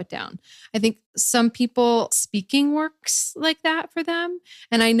slow it down. I think some people speaking works like that for them.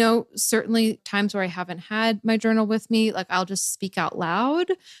 And I know certainly times where I haven't had my journal with me, like I'll just speak out loud,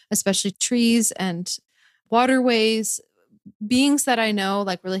 especially trees and waterways, beings that I know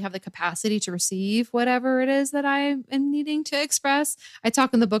like really have the capacity to receive whatever it is that I am needing to express. I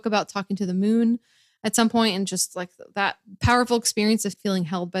talk in the book about talking to the moon at some point and just like that powerful experience of feeling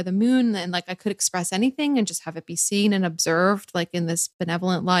held by the moon. And like I could express anything and just have it be seen and observed like in this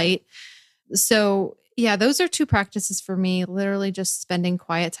benevolent light. So yeah, those are two practices for me, literally just spending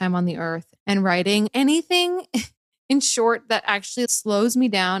quiet time on the earth and writing anything in short that actually slows me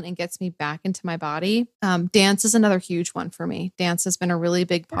down and gets me back into my body. Dance is another huge one for me. Dance has been a really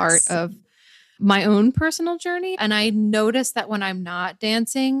big part of my own personal journey. And I notice that when I'm not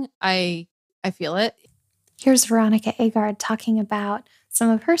dancing, I feel it. Here's Veronica Agard talking about some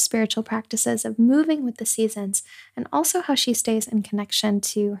of her spiritual practices of moving with the seasons and also how she stays in connection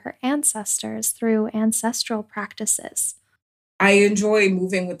to her ancestors through ancestral practices. I enjoy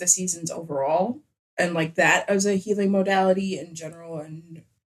moving with the seasons overall and like that as a healing modality in general, and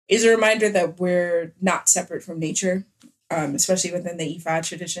is a reminder that we're not separate from nature, especially within the Ifa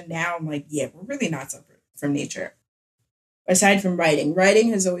tradition. Now I'm like, yeah, we're really not separate from nature. Aside from writing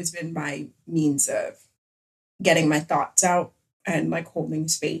has always been my means of getting my thoughts out and like holding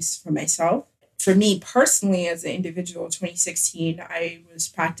space for myself. For me personally, as an individual, 2016, I was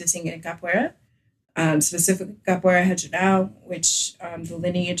practicing in capoeira, specifically capoeira regional, which the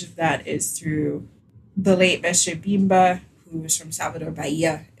lineage of that is through the late Mestre Bimba, who was from Salvador,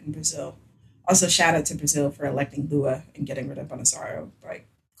 Bahia in Brazil. Also, shout out to Brazil for electing Lua and getting rid of Bolsonaro. Like,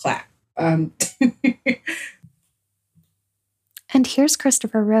 clap. And here's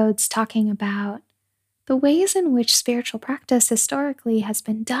Christopher Rhodes talking about the ways in which spiritual practice historically has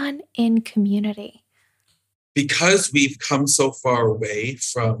been done in community. Because we've come so far away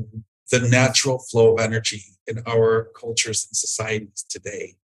from the natural flow of energy in our cultures and societies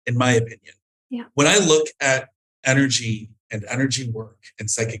today, in my opinion. Yeah. When I look at energy and energy work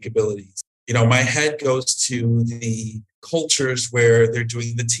and psychic abilities, my head goes to the cultures where they're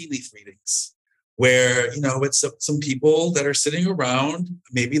doing the tea leaf readings, where, it's some people that are sitting around,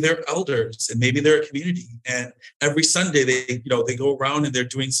 maybe they're elders and maybe they're a community. And every Sunday they go around and they're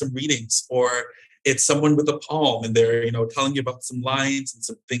doing some readings, or it's someone with a palm and they're, telling you about some lines and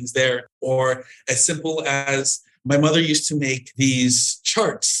some things there, or as simple as My mother used to make these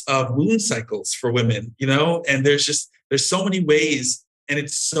charts of moon cycles for women, and there's so many ways, and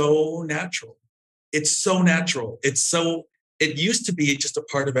it's so natural. It's so natural. It used to be just a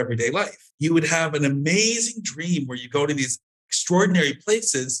part of everyday life. You would have an amazing dream where you go to these extraordinary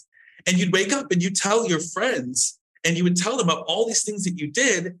places and you'd wake up and you tell your friends and you would tell them about all these things that you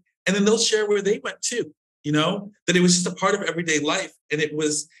did. And then they'll share where they went too, that it was just a part of everyday life. And it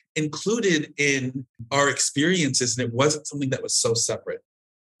was included in our experiences. And it wasn't something that was so separate.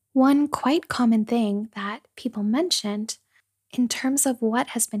 One quite common thing that people mentioned in terms of what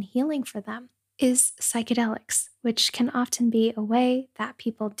has been healing for them is psychedelics, which can often be a way that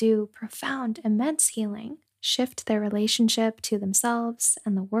people do profound, immense healing, shift their relationship to themselves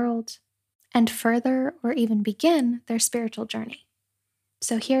and the world, and further or even begin their spiritual journey.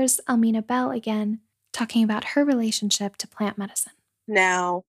 So here's Almina Bell again, talking about her relationship to plant medicine.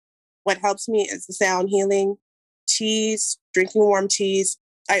 Now, what helps me is the sound healing, teas, drinking warm teas.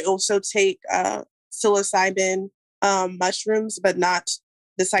 I also take psilocybin mushrooms, but not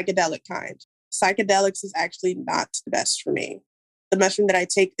the psychedelic kind. Psychedelics is actually not the best for me. The mushroom that I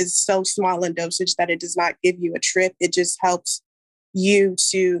take is so small in dosage that it does not give you a trip. It just helps you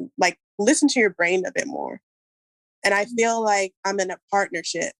to listen to your brain a bit more. And I feel like I'm in a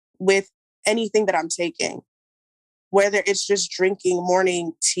partnership with anything that I'm taking, whether it's just drinking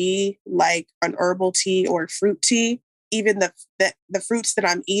morning tea, like an herbal tea or fruit tea, even the fruits that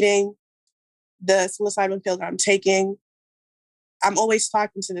I'm eating, the psilocybin pill that I'm taking. I'm always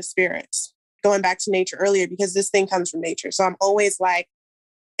talking to the spirits, going back to nature earlier, because this thing comes from nature. So I'm always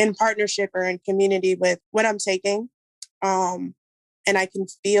in partnership or in community with what I'm taking. And I can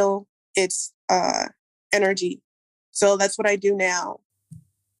feel its energy. So that's what I do now.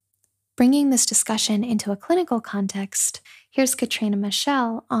 Bringing this discussion into a clinical context, here's Katrina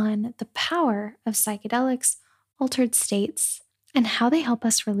Michelle on the power of psychedelics, altered states, and how they help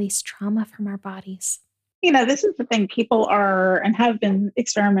us release trauma from our bodies. This is the thing. People are and have been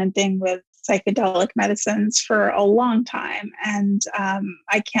experimenting with psychedelic medicines for a long time. And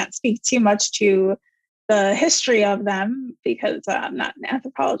I can't speak too much to the history of them because I'm not an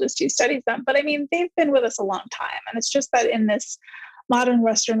anthropologist who studies them. But I mean, they've been with us a long time. And it's just that in this modern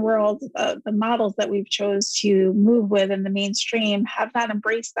Western world, the models that we've chose to move with in the mainstream have not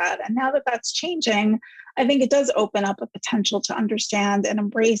embraced that. And now that that's changing, I think it does open up a potential to understand and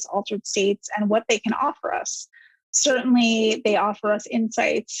embrace altered states and what they can offer us. Certainly, they offer us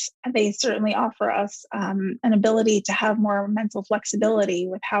insights. They certainly offer us an ability to have more mental flexibility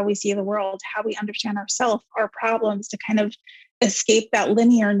with how we see the world, how we understand ourselves, our problems, to kind of escape that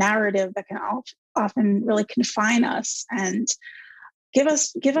linear narrative that can often really confine us and give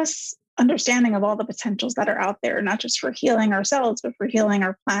us understanding of all the potentials that are out there, not just for healing ourselves, but for healing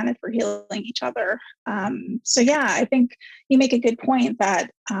our planet, for healing each other. So yeah, I think you make a good point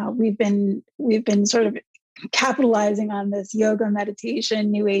that we've been sort of capitalizing on this yoga, meditation,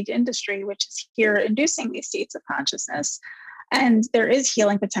 new age industry, which is here inducing these states of consciousness. And there is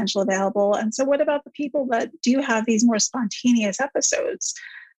healing potential available. And so what about the people that do have these more spontaneous episodes?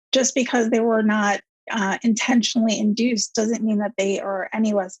 Just because they were not intentionally induced doesn't mean that they are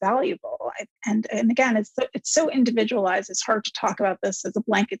any less valuable. And again, it's so individualized. It's hard to talk about this as a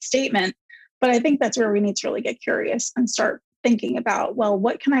blanket statement, but I think that's where we need to really get curious and start thinking about, well,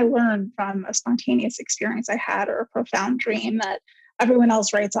 what can I learn from a spontaneous experience I had or a profound dream that everyone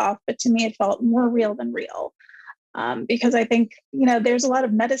else writes off, but to me it felt more real than real. Because I think, there's a lot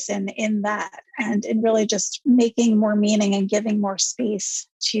of medicine in that and in really just making more meaning and giving more space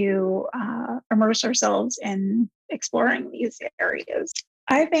to immerse ourselves in exploring these areas.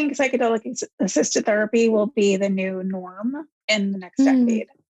 I think psychedelic assisted therapy will be the new norm in the next decade.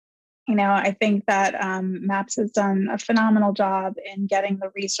 I think that MAPS has done a phenomenal job in getting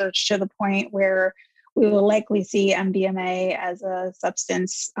the research to the point where we will likely see MDMA as a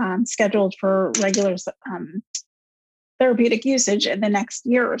substance scheduled for regular therapeutic usage in the next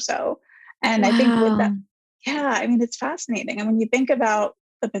year or so. And I think with that, it's fascinating. And when you think about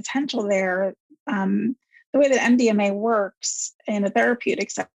the potential there, the way that MDMA works in a therapeutic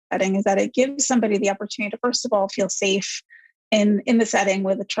setting is that it gives somebody the opportunity to, first of all, feel safe in the setting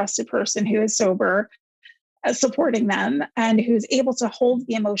with a trusted person who is sober, supporting them and who's able to hold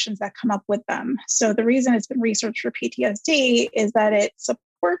the emotions that come up with them. So the reason it's been researched for PTSD is that it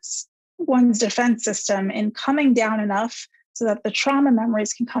supports one's defense system in coming down enough so that the trauma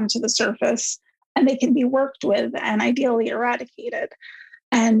memories can come to the surface and they can be worked with and ideally eradicated.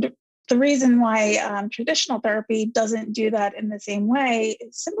 And the reason why traditional therapy doesn't do that in the same way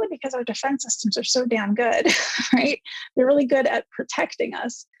is simply because our defense systems are so damn good, right? They're really good at protecting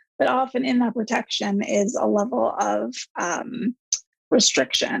us. But often in that protection is a level of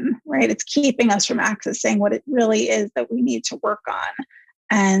restriction, right? It's keeping us from accessing what it really is that we need to work on.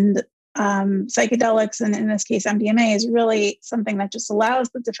 And psychedelics, and in this case, MDMA, is really something that just allows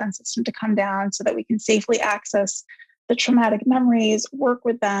the defense system to come down so that we can safely access the traumatic memories, work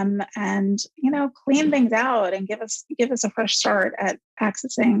with them, and clean things out and give us a fresh start at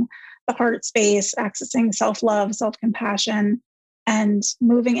accessing the heart space, accessing self-love, self-compassion, and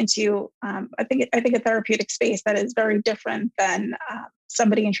moving into I think a therapeutic space that is very different than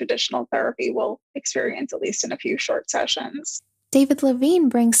somebody in traditional therapy will experience, at least in a few short sessions. David Levine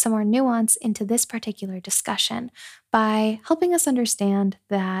brings some more nuance into this particular discussion by helping us understand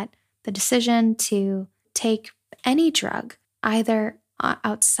that the decision to take any drug, either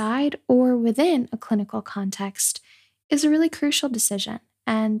outside or within a clinical context, is a really crucial decision,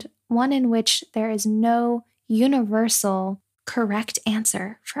 and one in which there is no universal correct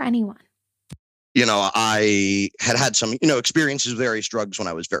answer for anyone. I had some, experiences with various drugs when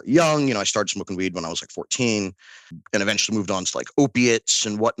I was very young. I started smoking weed when I was like 14 and eventually moved on to like opiates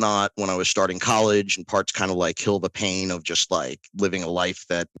and whatnot when I was starting college, and parts kind of like kill the pain of just like living a life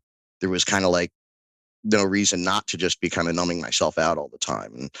that there was kind of like no reason not to just be kind of numbing myself out all the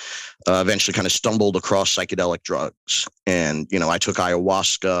time. And eventually kind of stumbled across psychedelic drugs. And, I took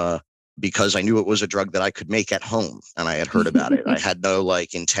ayahuasca because I knew it was a drug that I could make at home, and I had heard about it. I had no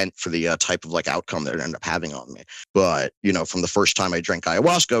like intent for the type of like outcome that it ended up having on me. But, from the first time I drank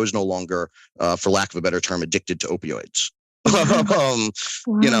ayahuasca, I was no longer, for lack of a better term, addicted to opioids.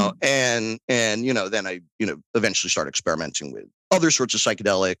 Wow. And then I, eventually started experimenting with other sorts of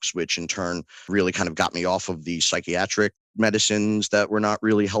psychedelics, which in turn really kind of got me off of the psychiatric medicines that were not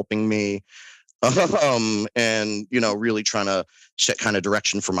really helping me. And, really trying to set kind of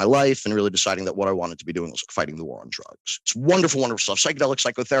direction for my life, and really deciding that what I wanted to be doing was like fighting the war on drugs. It's wonderful, wonderful stuff. Psychedelic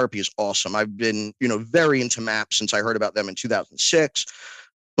psychotherapy is awesome. I've been, very into MAPS since I heard about them in 2006.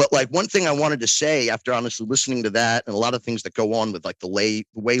 But like one thing I wanted to say after honestly listening to that, and a lot of things that go on with like the way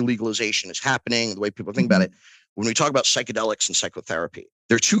legalization is happening, the way people think about it, when we talk about psychedelics and psychotherapy,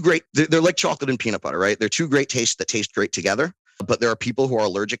 they're two great, they're like chocolate and peanut butter, right? They're two great tastes that taste great together, but there are people who are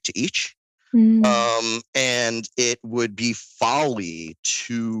allergic to each. And it would be folly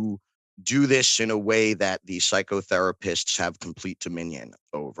to do this in a way that the psychotherapists have complete dominion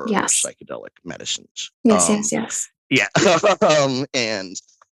over Yes. psychedelic medicines. Yes. Yeah. And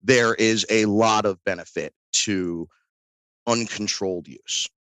there is a lot of benefit to uncontrolled use.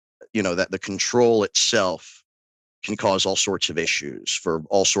 That the control itself can cause all sorts of issues for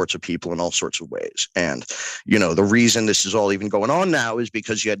all sorts of people in all sorts of ways. And, the reason this is all even going on now is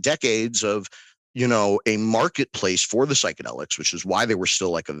because you had decades of, a marketplace for the psychedelics, which is why they were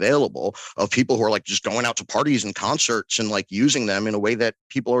still like available, of people who are like just going out to parties and concerts and like using them in a way that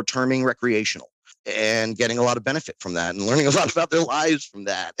people are terming recreational, and getting a lot of benefit from that, and learning a lot about their lives from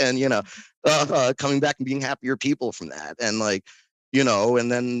that, and, coming back and being happier people from that. And like,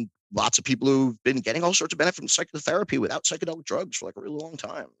 and then lots of people who've been getting all sorts of benefit from psychotherapy without psychedelic drugs for like a really long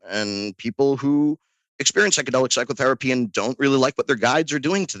time. And people who experience psychedelic psychotherapy and don't really like what their guides are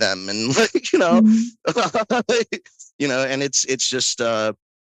doing to them. And like, and it's just,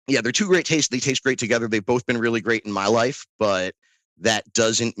 they're two great tastes. They taste great together. They've both been really great in my life, but that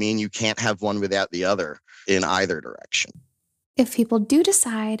doesn't mean you can't have one without the other in either direction. If people do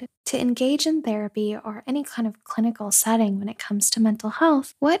decide to engage in therapy or any kind of clinical setting when it comes to mental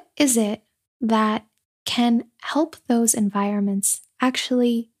health, what is it that can help those environments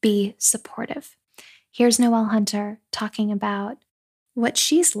actually be supportive? Here's Noelle Hunter talking about what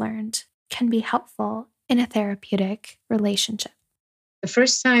she's learned can be helpful in a therapeutic relationship. The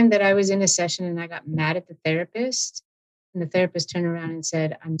first time that I was in a session and I got mad at the therapist, and the therapist turned around and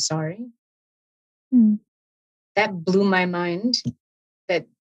said, "I'm sorry." That blew my mind, that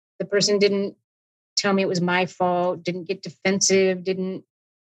the person didn't tell me it was my fault, didn't get defensive, didn't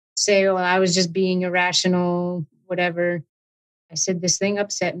say, "Oh, I was just being irrational," whatever. I said, "This thing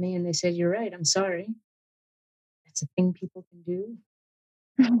upset me." And they said, "You're right. I'm sorry." That's a thing people can do.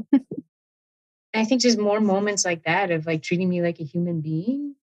 I think just more moments like that of like treating me like a human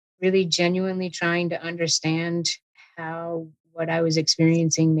being, really genuinely trying to understand how what I was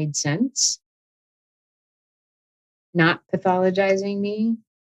experiencing made sense, not pathologizing me,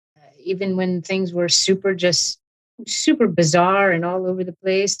 even when things were super bizarre and all over the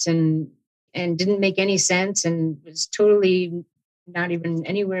place and didn't make any sense and was totally not even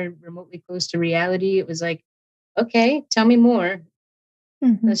anywhere remotely close to reality. It was like, okay, tell me more.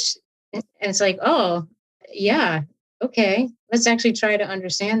 And it's like, oh, yeah, okay, let's actually try to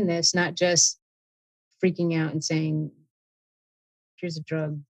understand this, not just freaking out and saying, here's a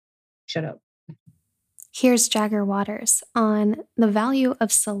drug. shut up. Here's Jagger Waters on the value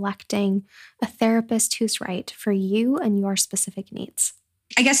of selecting a therapist who's right for you and your specific needs.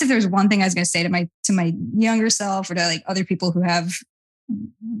 I guess if there's one thing I was going to say to my younger self or to like other people who have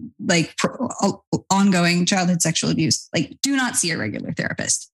like ongoing childhood sexual abuse, like do not see a regular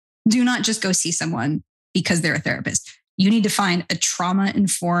therapist. Do not just go see someone because they're a therapist. You need to find a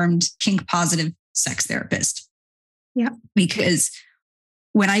trauma-informed, kink-positive sex therapist. Yeah. Because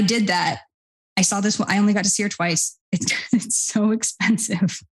when I did that, I saw this one. I only got to see her twice. It's so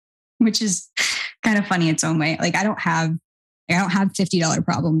expensive, which is kind of funny in its own way. Like I don't have $50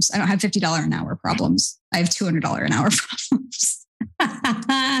 problems. I don't have $50 an hour problems. I have $200 an hour problems.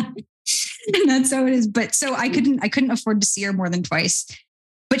 And that's how it is. But so I couldn't afford to see her more than twice,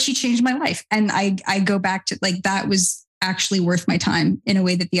 but she changed my life. And I go back to like, that was actually worth my time in a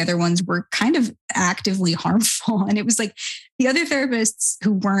way that the other ones were kind of actively harmful. And it was like the other therapists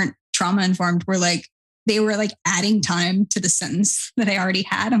who weren't trauma informed were like, they were like adding time to the sentence that I already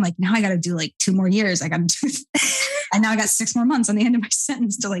had. I'm like, now I got to do like 2 more years. I got to do, and now I got 6 more months on the end of my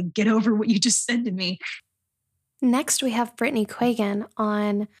sentence to like get over what you just said to me. Next, we have Brittany Quagan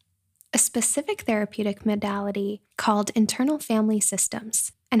on a specific therapeutic modality called internal family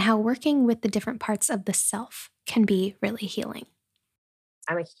systems and how working with the different parts of the self can be really healing.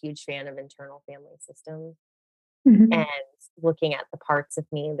 I'm a huge fan of internal family systems Mm-hmm. and looking at the parts of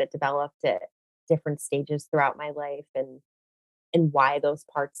me that developed at different stages throughout my life and why those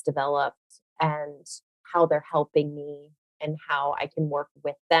parts developed and how they're helping me and how I can work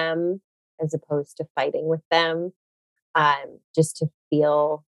with them as opposed to fighting with them, just to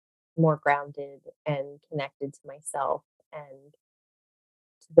feel more grounded and connected to myself and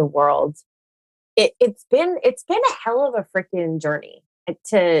to the world. It's been a hell of a freaking journey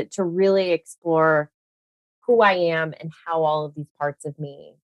to really explore who I am and how all of these parts of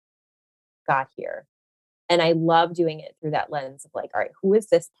me got here. And I love doing it through that lens of like, all right, who is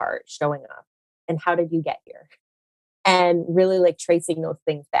this part showing up and how did you get here? And really like tracing those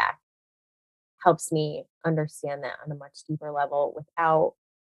things back helps me understand that on a much deeper level without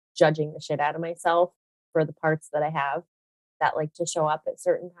judging the shit out of myself for the parts that I have that like to show up at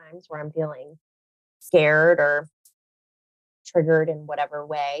certain times where I'm feeling scared or triggered in whatever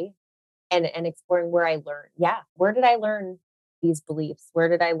way and exploring where I learned. Yeah. Where did I learn these beliefs? Where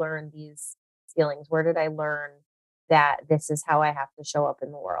did I learn these feelings? Where did I learn that this is how I have to show up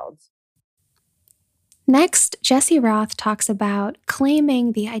in the world? Next, Jessie Roth talks about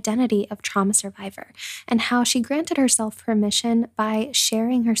claiming the identity of trauma survivor and how she granted herself permission by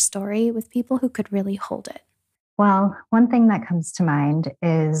sharing her story with people who could really hold it. Well, one thing that comes to mind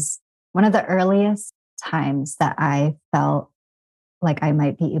is one of the earliest times that I felt like I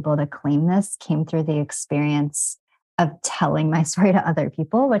might be able to claim this came through the experience of telling my story to other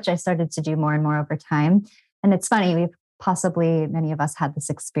people, which I started to do more and more over time. And it's funny, many of us had this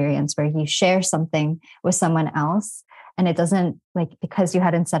experience where you share something with someone else and it doesn't like, because you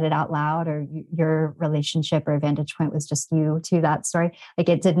hadn't said it out loud or your relationship or vantage point was just you to that story, like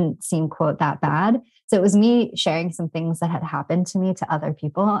it didn't seem quote that bad. So it was me sharing some things that had happened to me to other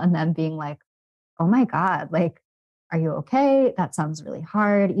people and then being like, oh my God, like, are you okay? That sounds really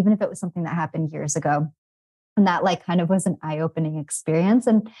hard, even if it was something that happened years ago. And that like kind of was an eye-opening experience.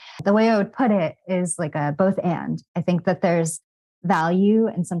 And the way I would put it is like a both and. I think that there's value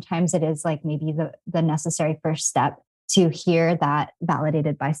and sometimes it is like maybe the necessary first step to hear that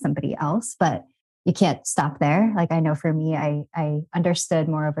validated by somebody else, but you can't stop there. Like I know for me, I understood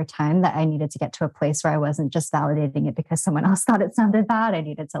more over time that I needed to get to a place where I wasn't just validating it because someone else thought it sounded bad. I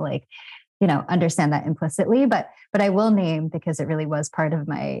needed to like, understand that implicitly, but I will name, because it really was part of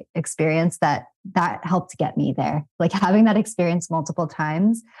my experience, that helped get me there. Like having that experience multiple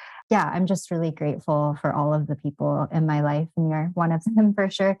times. Yeah, I'm just really grateful for all of the people in my life, and you're one of them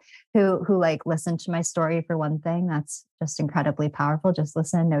for sure, who like listened to my story for one thing. That's just incredibly powerful. Just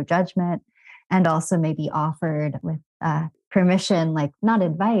listen, no judgment, and also maybe offered with permission, like not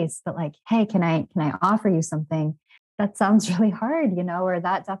advice, but like, hey, can I offer you something? That sounds really hard, or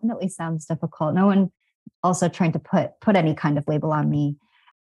that definitely sounds difficult. No one also trying to put any kind of label on me.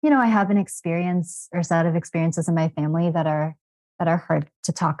 I have an experience or set of experiences in my family that are hard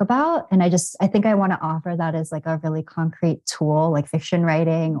to talk about. And I think I want to offer that as like a really concrete tool, like fiction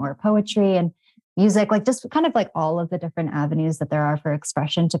writing or poetry and music, like just kind of like all of the different avenues that there are for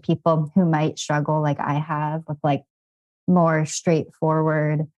expression to people who might struggle like I have with like more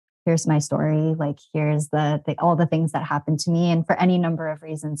straightforward, here's my story, like here's all the things that happened to me. And for any number of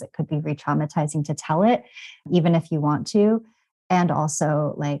reasons, it could be re-traumatizing to tell it, even if you want to. And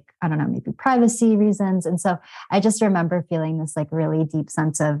also like, I don't know, maybe privacy reasons. And so I just remember feeling this like really deep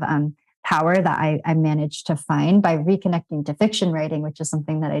sense of power that I managed to find by reconnecting to fiction writing, which is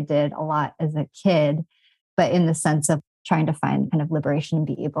something that I did a lot as a kid, but in the sense of trying to find kind of liberation and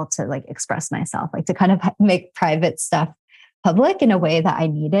be able to like express myself, like to kind of make private stuff public in a way that I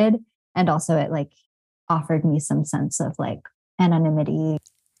needed. And also it like offered me some sense of like anonymity.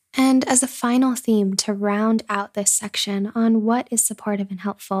 And as a final theme to round out this section on what is supportive and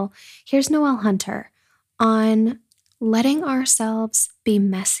helpful, here's Noelle Hunter on letting ourselves be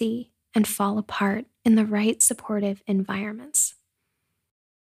messy and fall apart in the right supportive environments.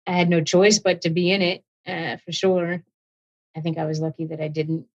 I had no choice but to be in it, for sure. I think I was lucky that I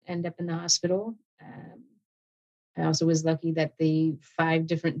didn't end up in the hospital. I also was lucky that the 5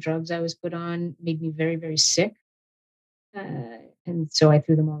 different drugs I was put on made me very, very sick. And so I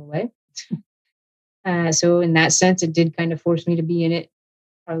threw them all away. So in that sense, it did kind of force me to be in it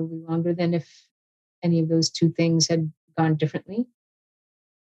probably longer than if any of those 2 things had gone differently.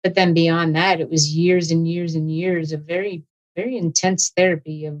 But then beyond that, it was years and years and years of very, very intense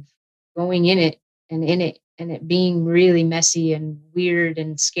therapy of going in it and it being really messy and weird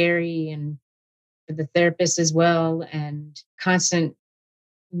and scary, and for the therapist as well, and constant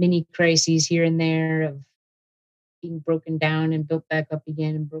mini crises here and there of being broken down and built back up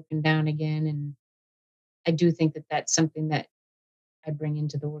again and broken down again. And I do think that that's something that I bring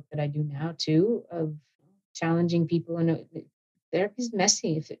into the work that I do now too, of challenging people. And therapy is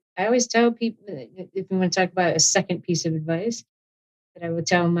messy. I always tell people, if we want to talk about a second piece of advice that I would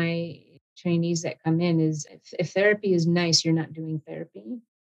tell my trainees that come in is, if therapy is nice, you're not doing therapy.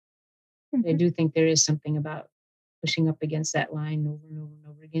 Mm-hmm. I do think there is something about pushing up against that line over and over and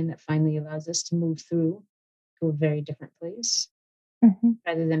over again that finally allows us to move through to a very different place. Mm-hmm.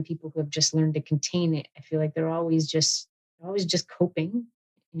 Rather than people who have just learned to contain it. I feel like they're always just coping.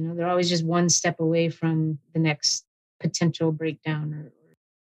 You know, they're always just one step away from the next potential breakdown, or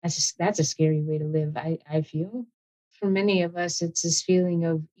that's a scary way to live. I feel for many of us, it's this feeling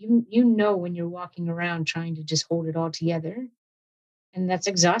of, you know, when you're walking around trying to just hold it all together, and that's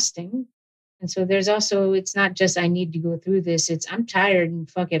exhausting. And so there's also, it's not just I need to go through this. It's I'm tired and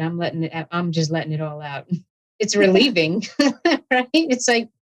fuck it. I'm just letting it all out. It's relieving, right? It's like,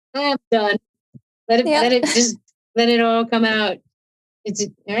 I'm done. Let it all come out. It's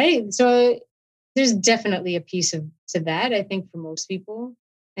all right. So there's definitely a piece to that, I think, for most people.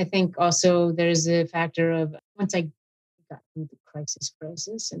 I think also there's a factor of, once I got through the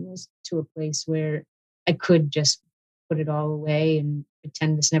crisis and was to a place where I could just put it all away and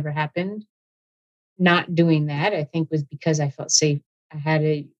pretend this never happened. Not doing that, I think, was because I felt safe. I had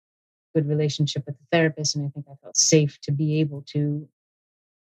a good relationship with the therapist, and I think I felt safe to be able to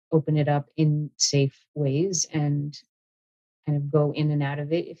open it up in safe ways and kind of go in and out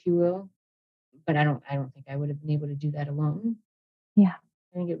of it, if you will. But I don't think I would have been able to do that alone. Yeah.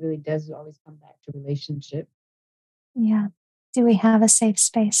 I think it really does always come back to relationship. Yeah. Do we have a safe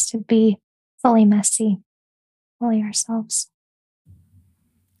space to be fully messy, fully ourselves?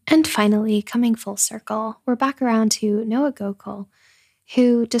 And finally, coming full circle, we're back around to Noah Gokul,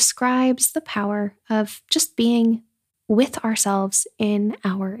 who describes the power of just being with ourselves in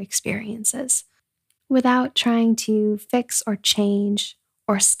our experiences without trying to fix or change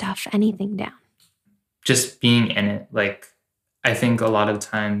or stuff anything down. Just being in it. Like, I think a lot of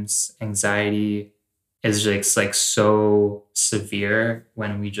times anxiety is just like so severe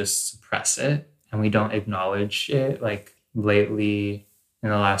when we just suppress it and we don't acknowledge it. Like, lately, in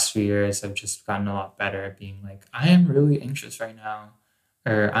the last few years, I've just gotten a lot better at being like, I am really anxious right now,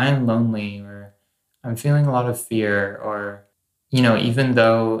 or I am lonely, or I'm feeling a lot of fear, or, you know, even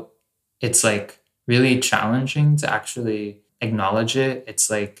though it's like really challenging to actually acknowledge it,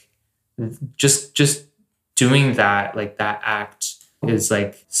 it's like just doing that, like that act is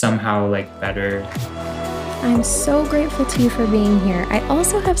like somehow like better. I'm so grateful to you for being here. I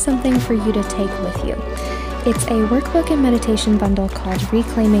also have something for you to take with you. It's a workbook and meditation bundle called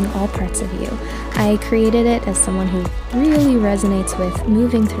Reclaiming All Parts of You. I created it as someone who really resonates with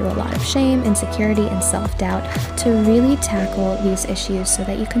moving through a lot of shame, insecurity, and self-doubt to really tackle these issues so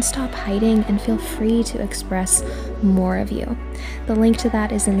that you can stop hiding and feel free to express more of you. The link to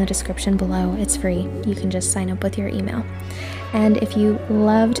that is in the description below. It's free. You can just sign up with your email. And if you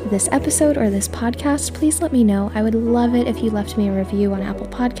loved this episode or this podcast, please let me know. I would love it if you left me a review on Apple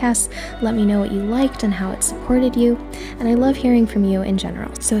Podcasts. Let me know what you liked and how it supported you. And I love hearing from you in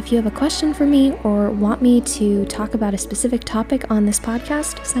general. So if you have a question for me or want me to talk about a specific topic on this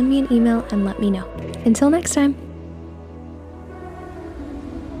podcast, send me an email and let me know. Until next time.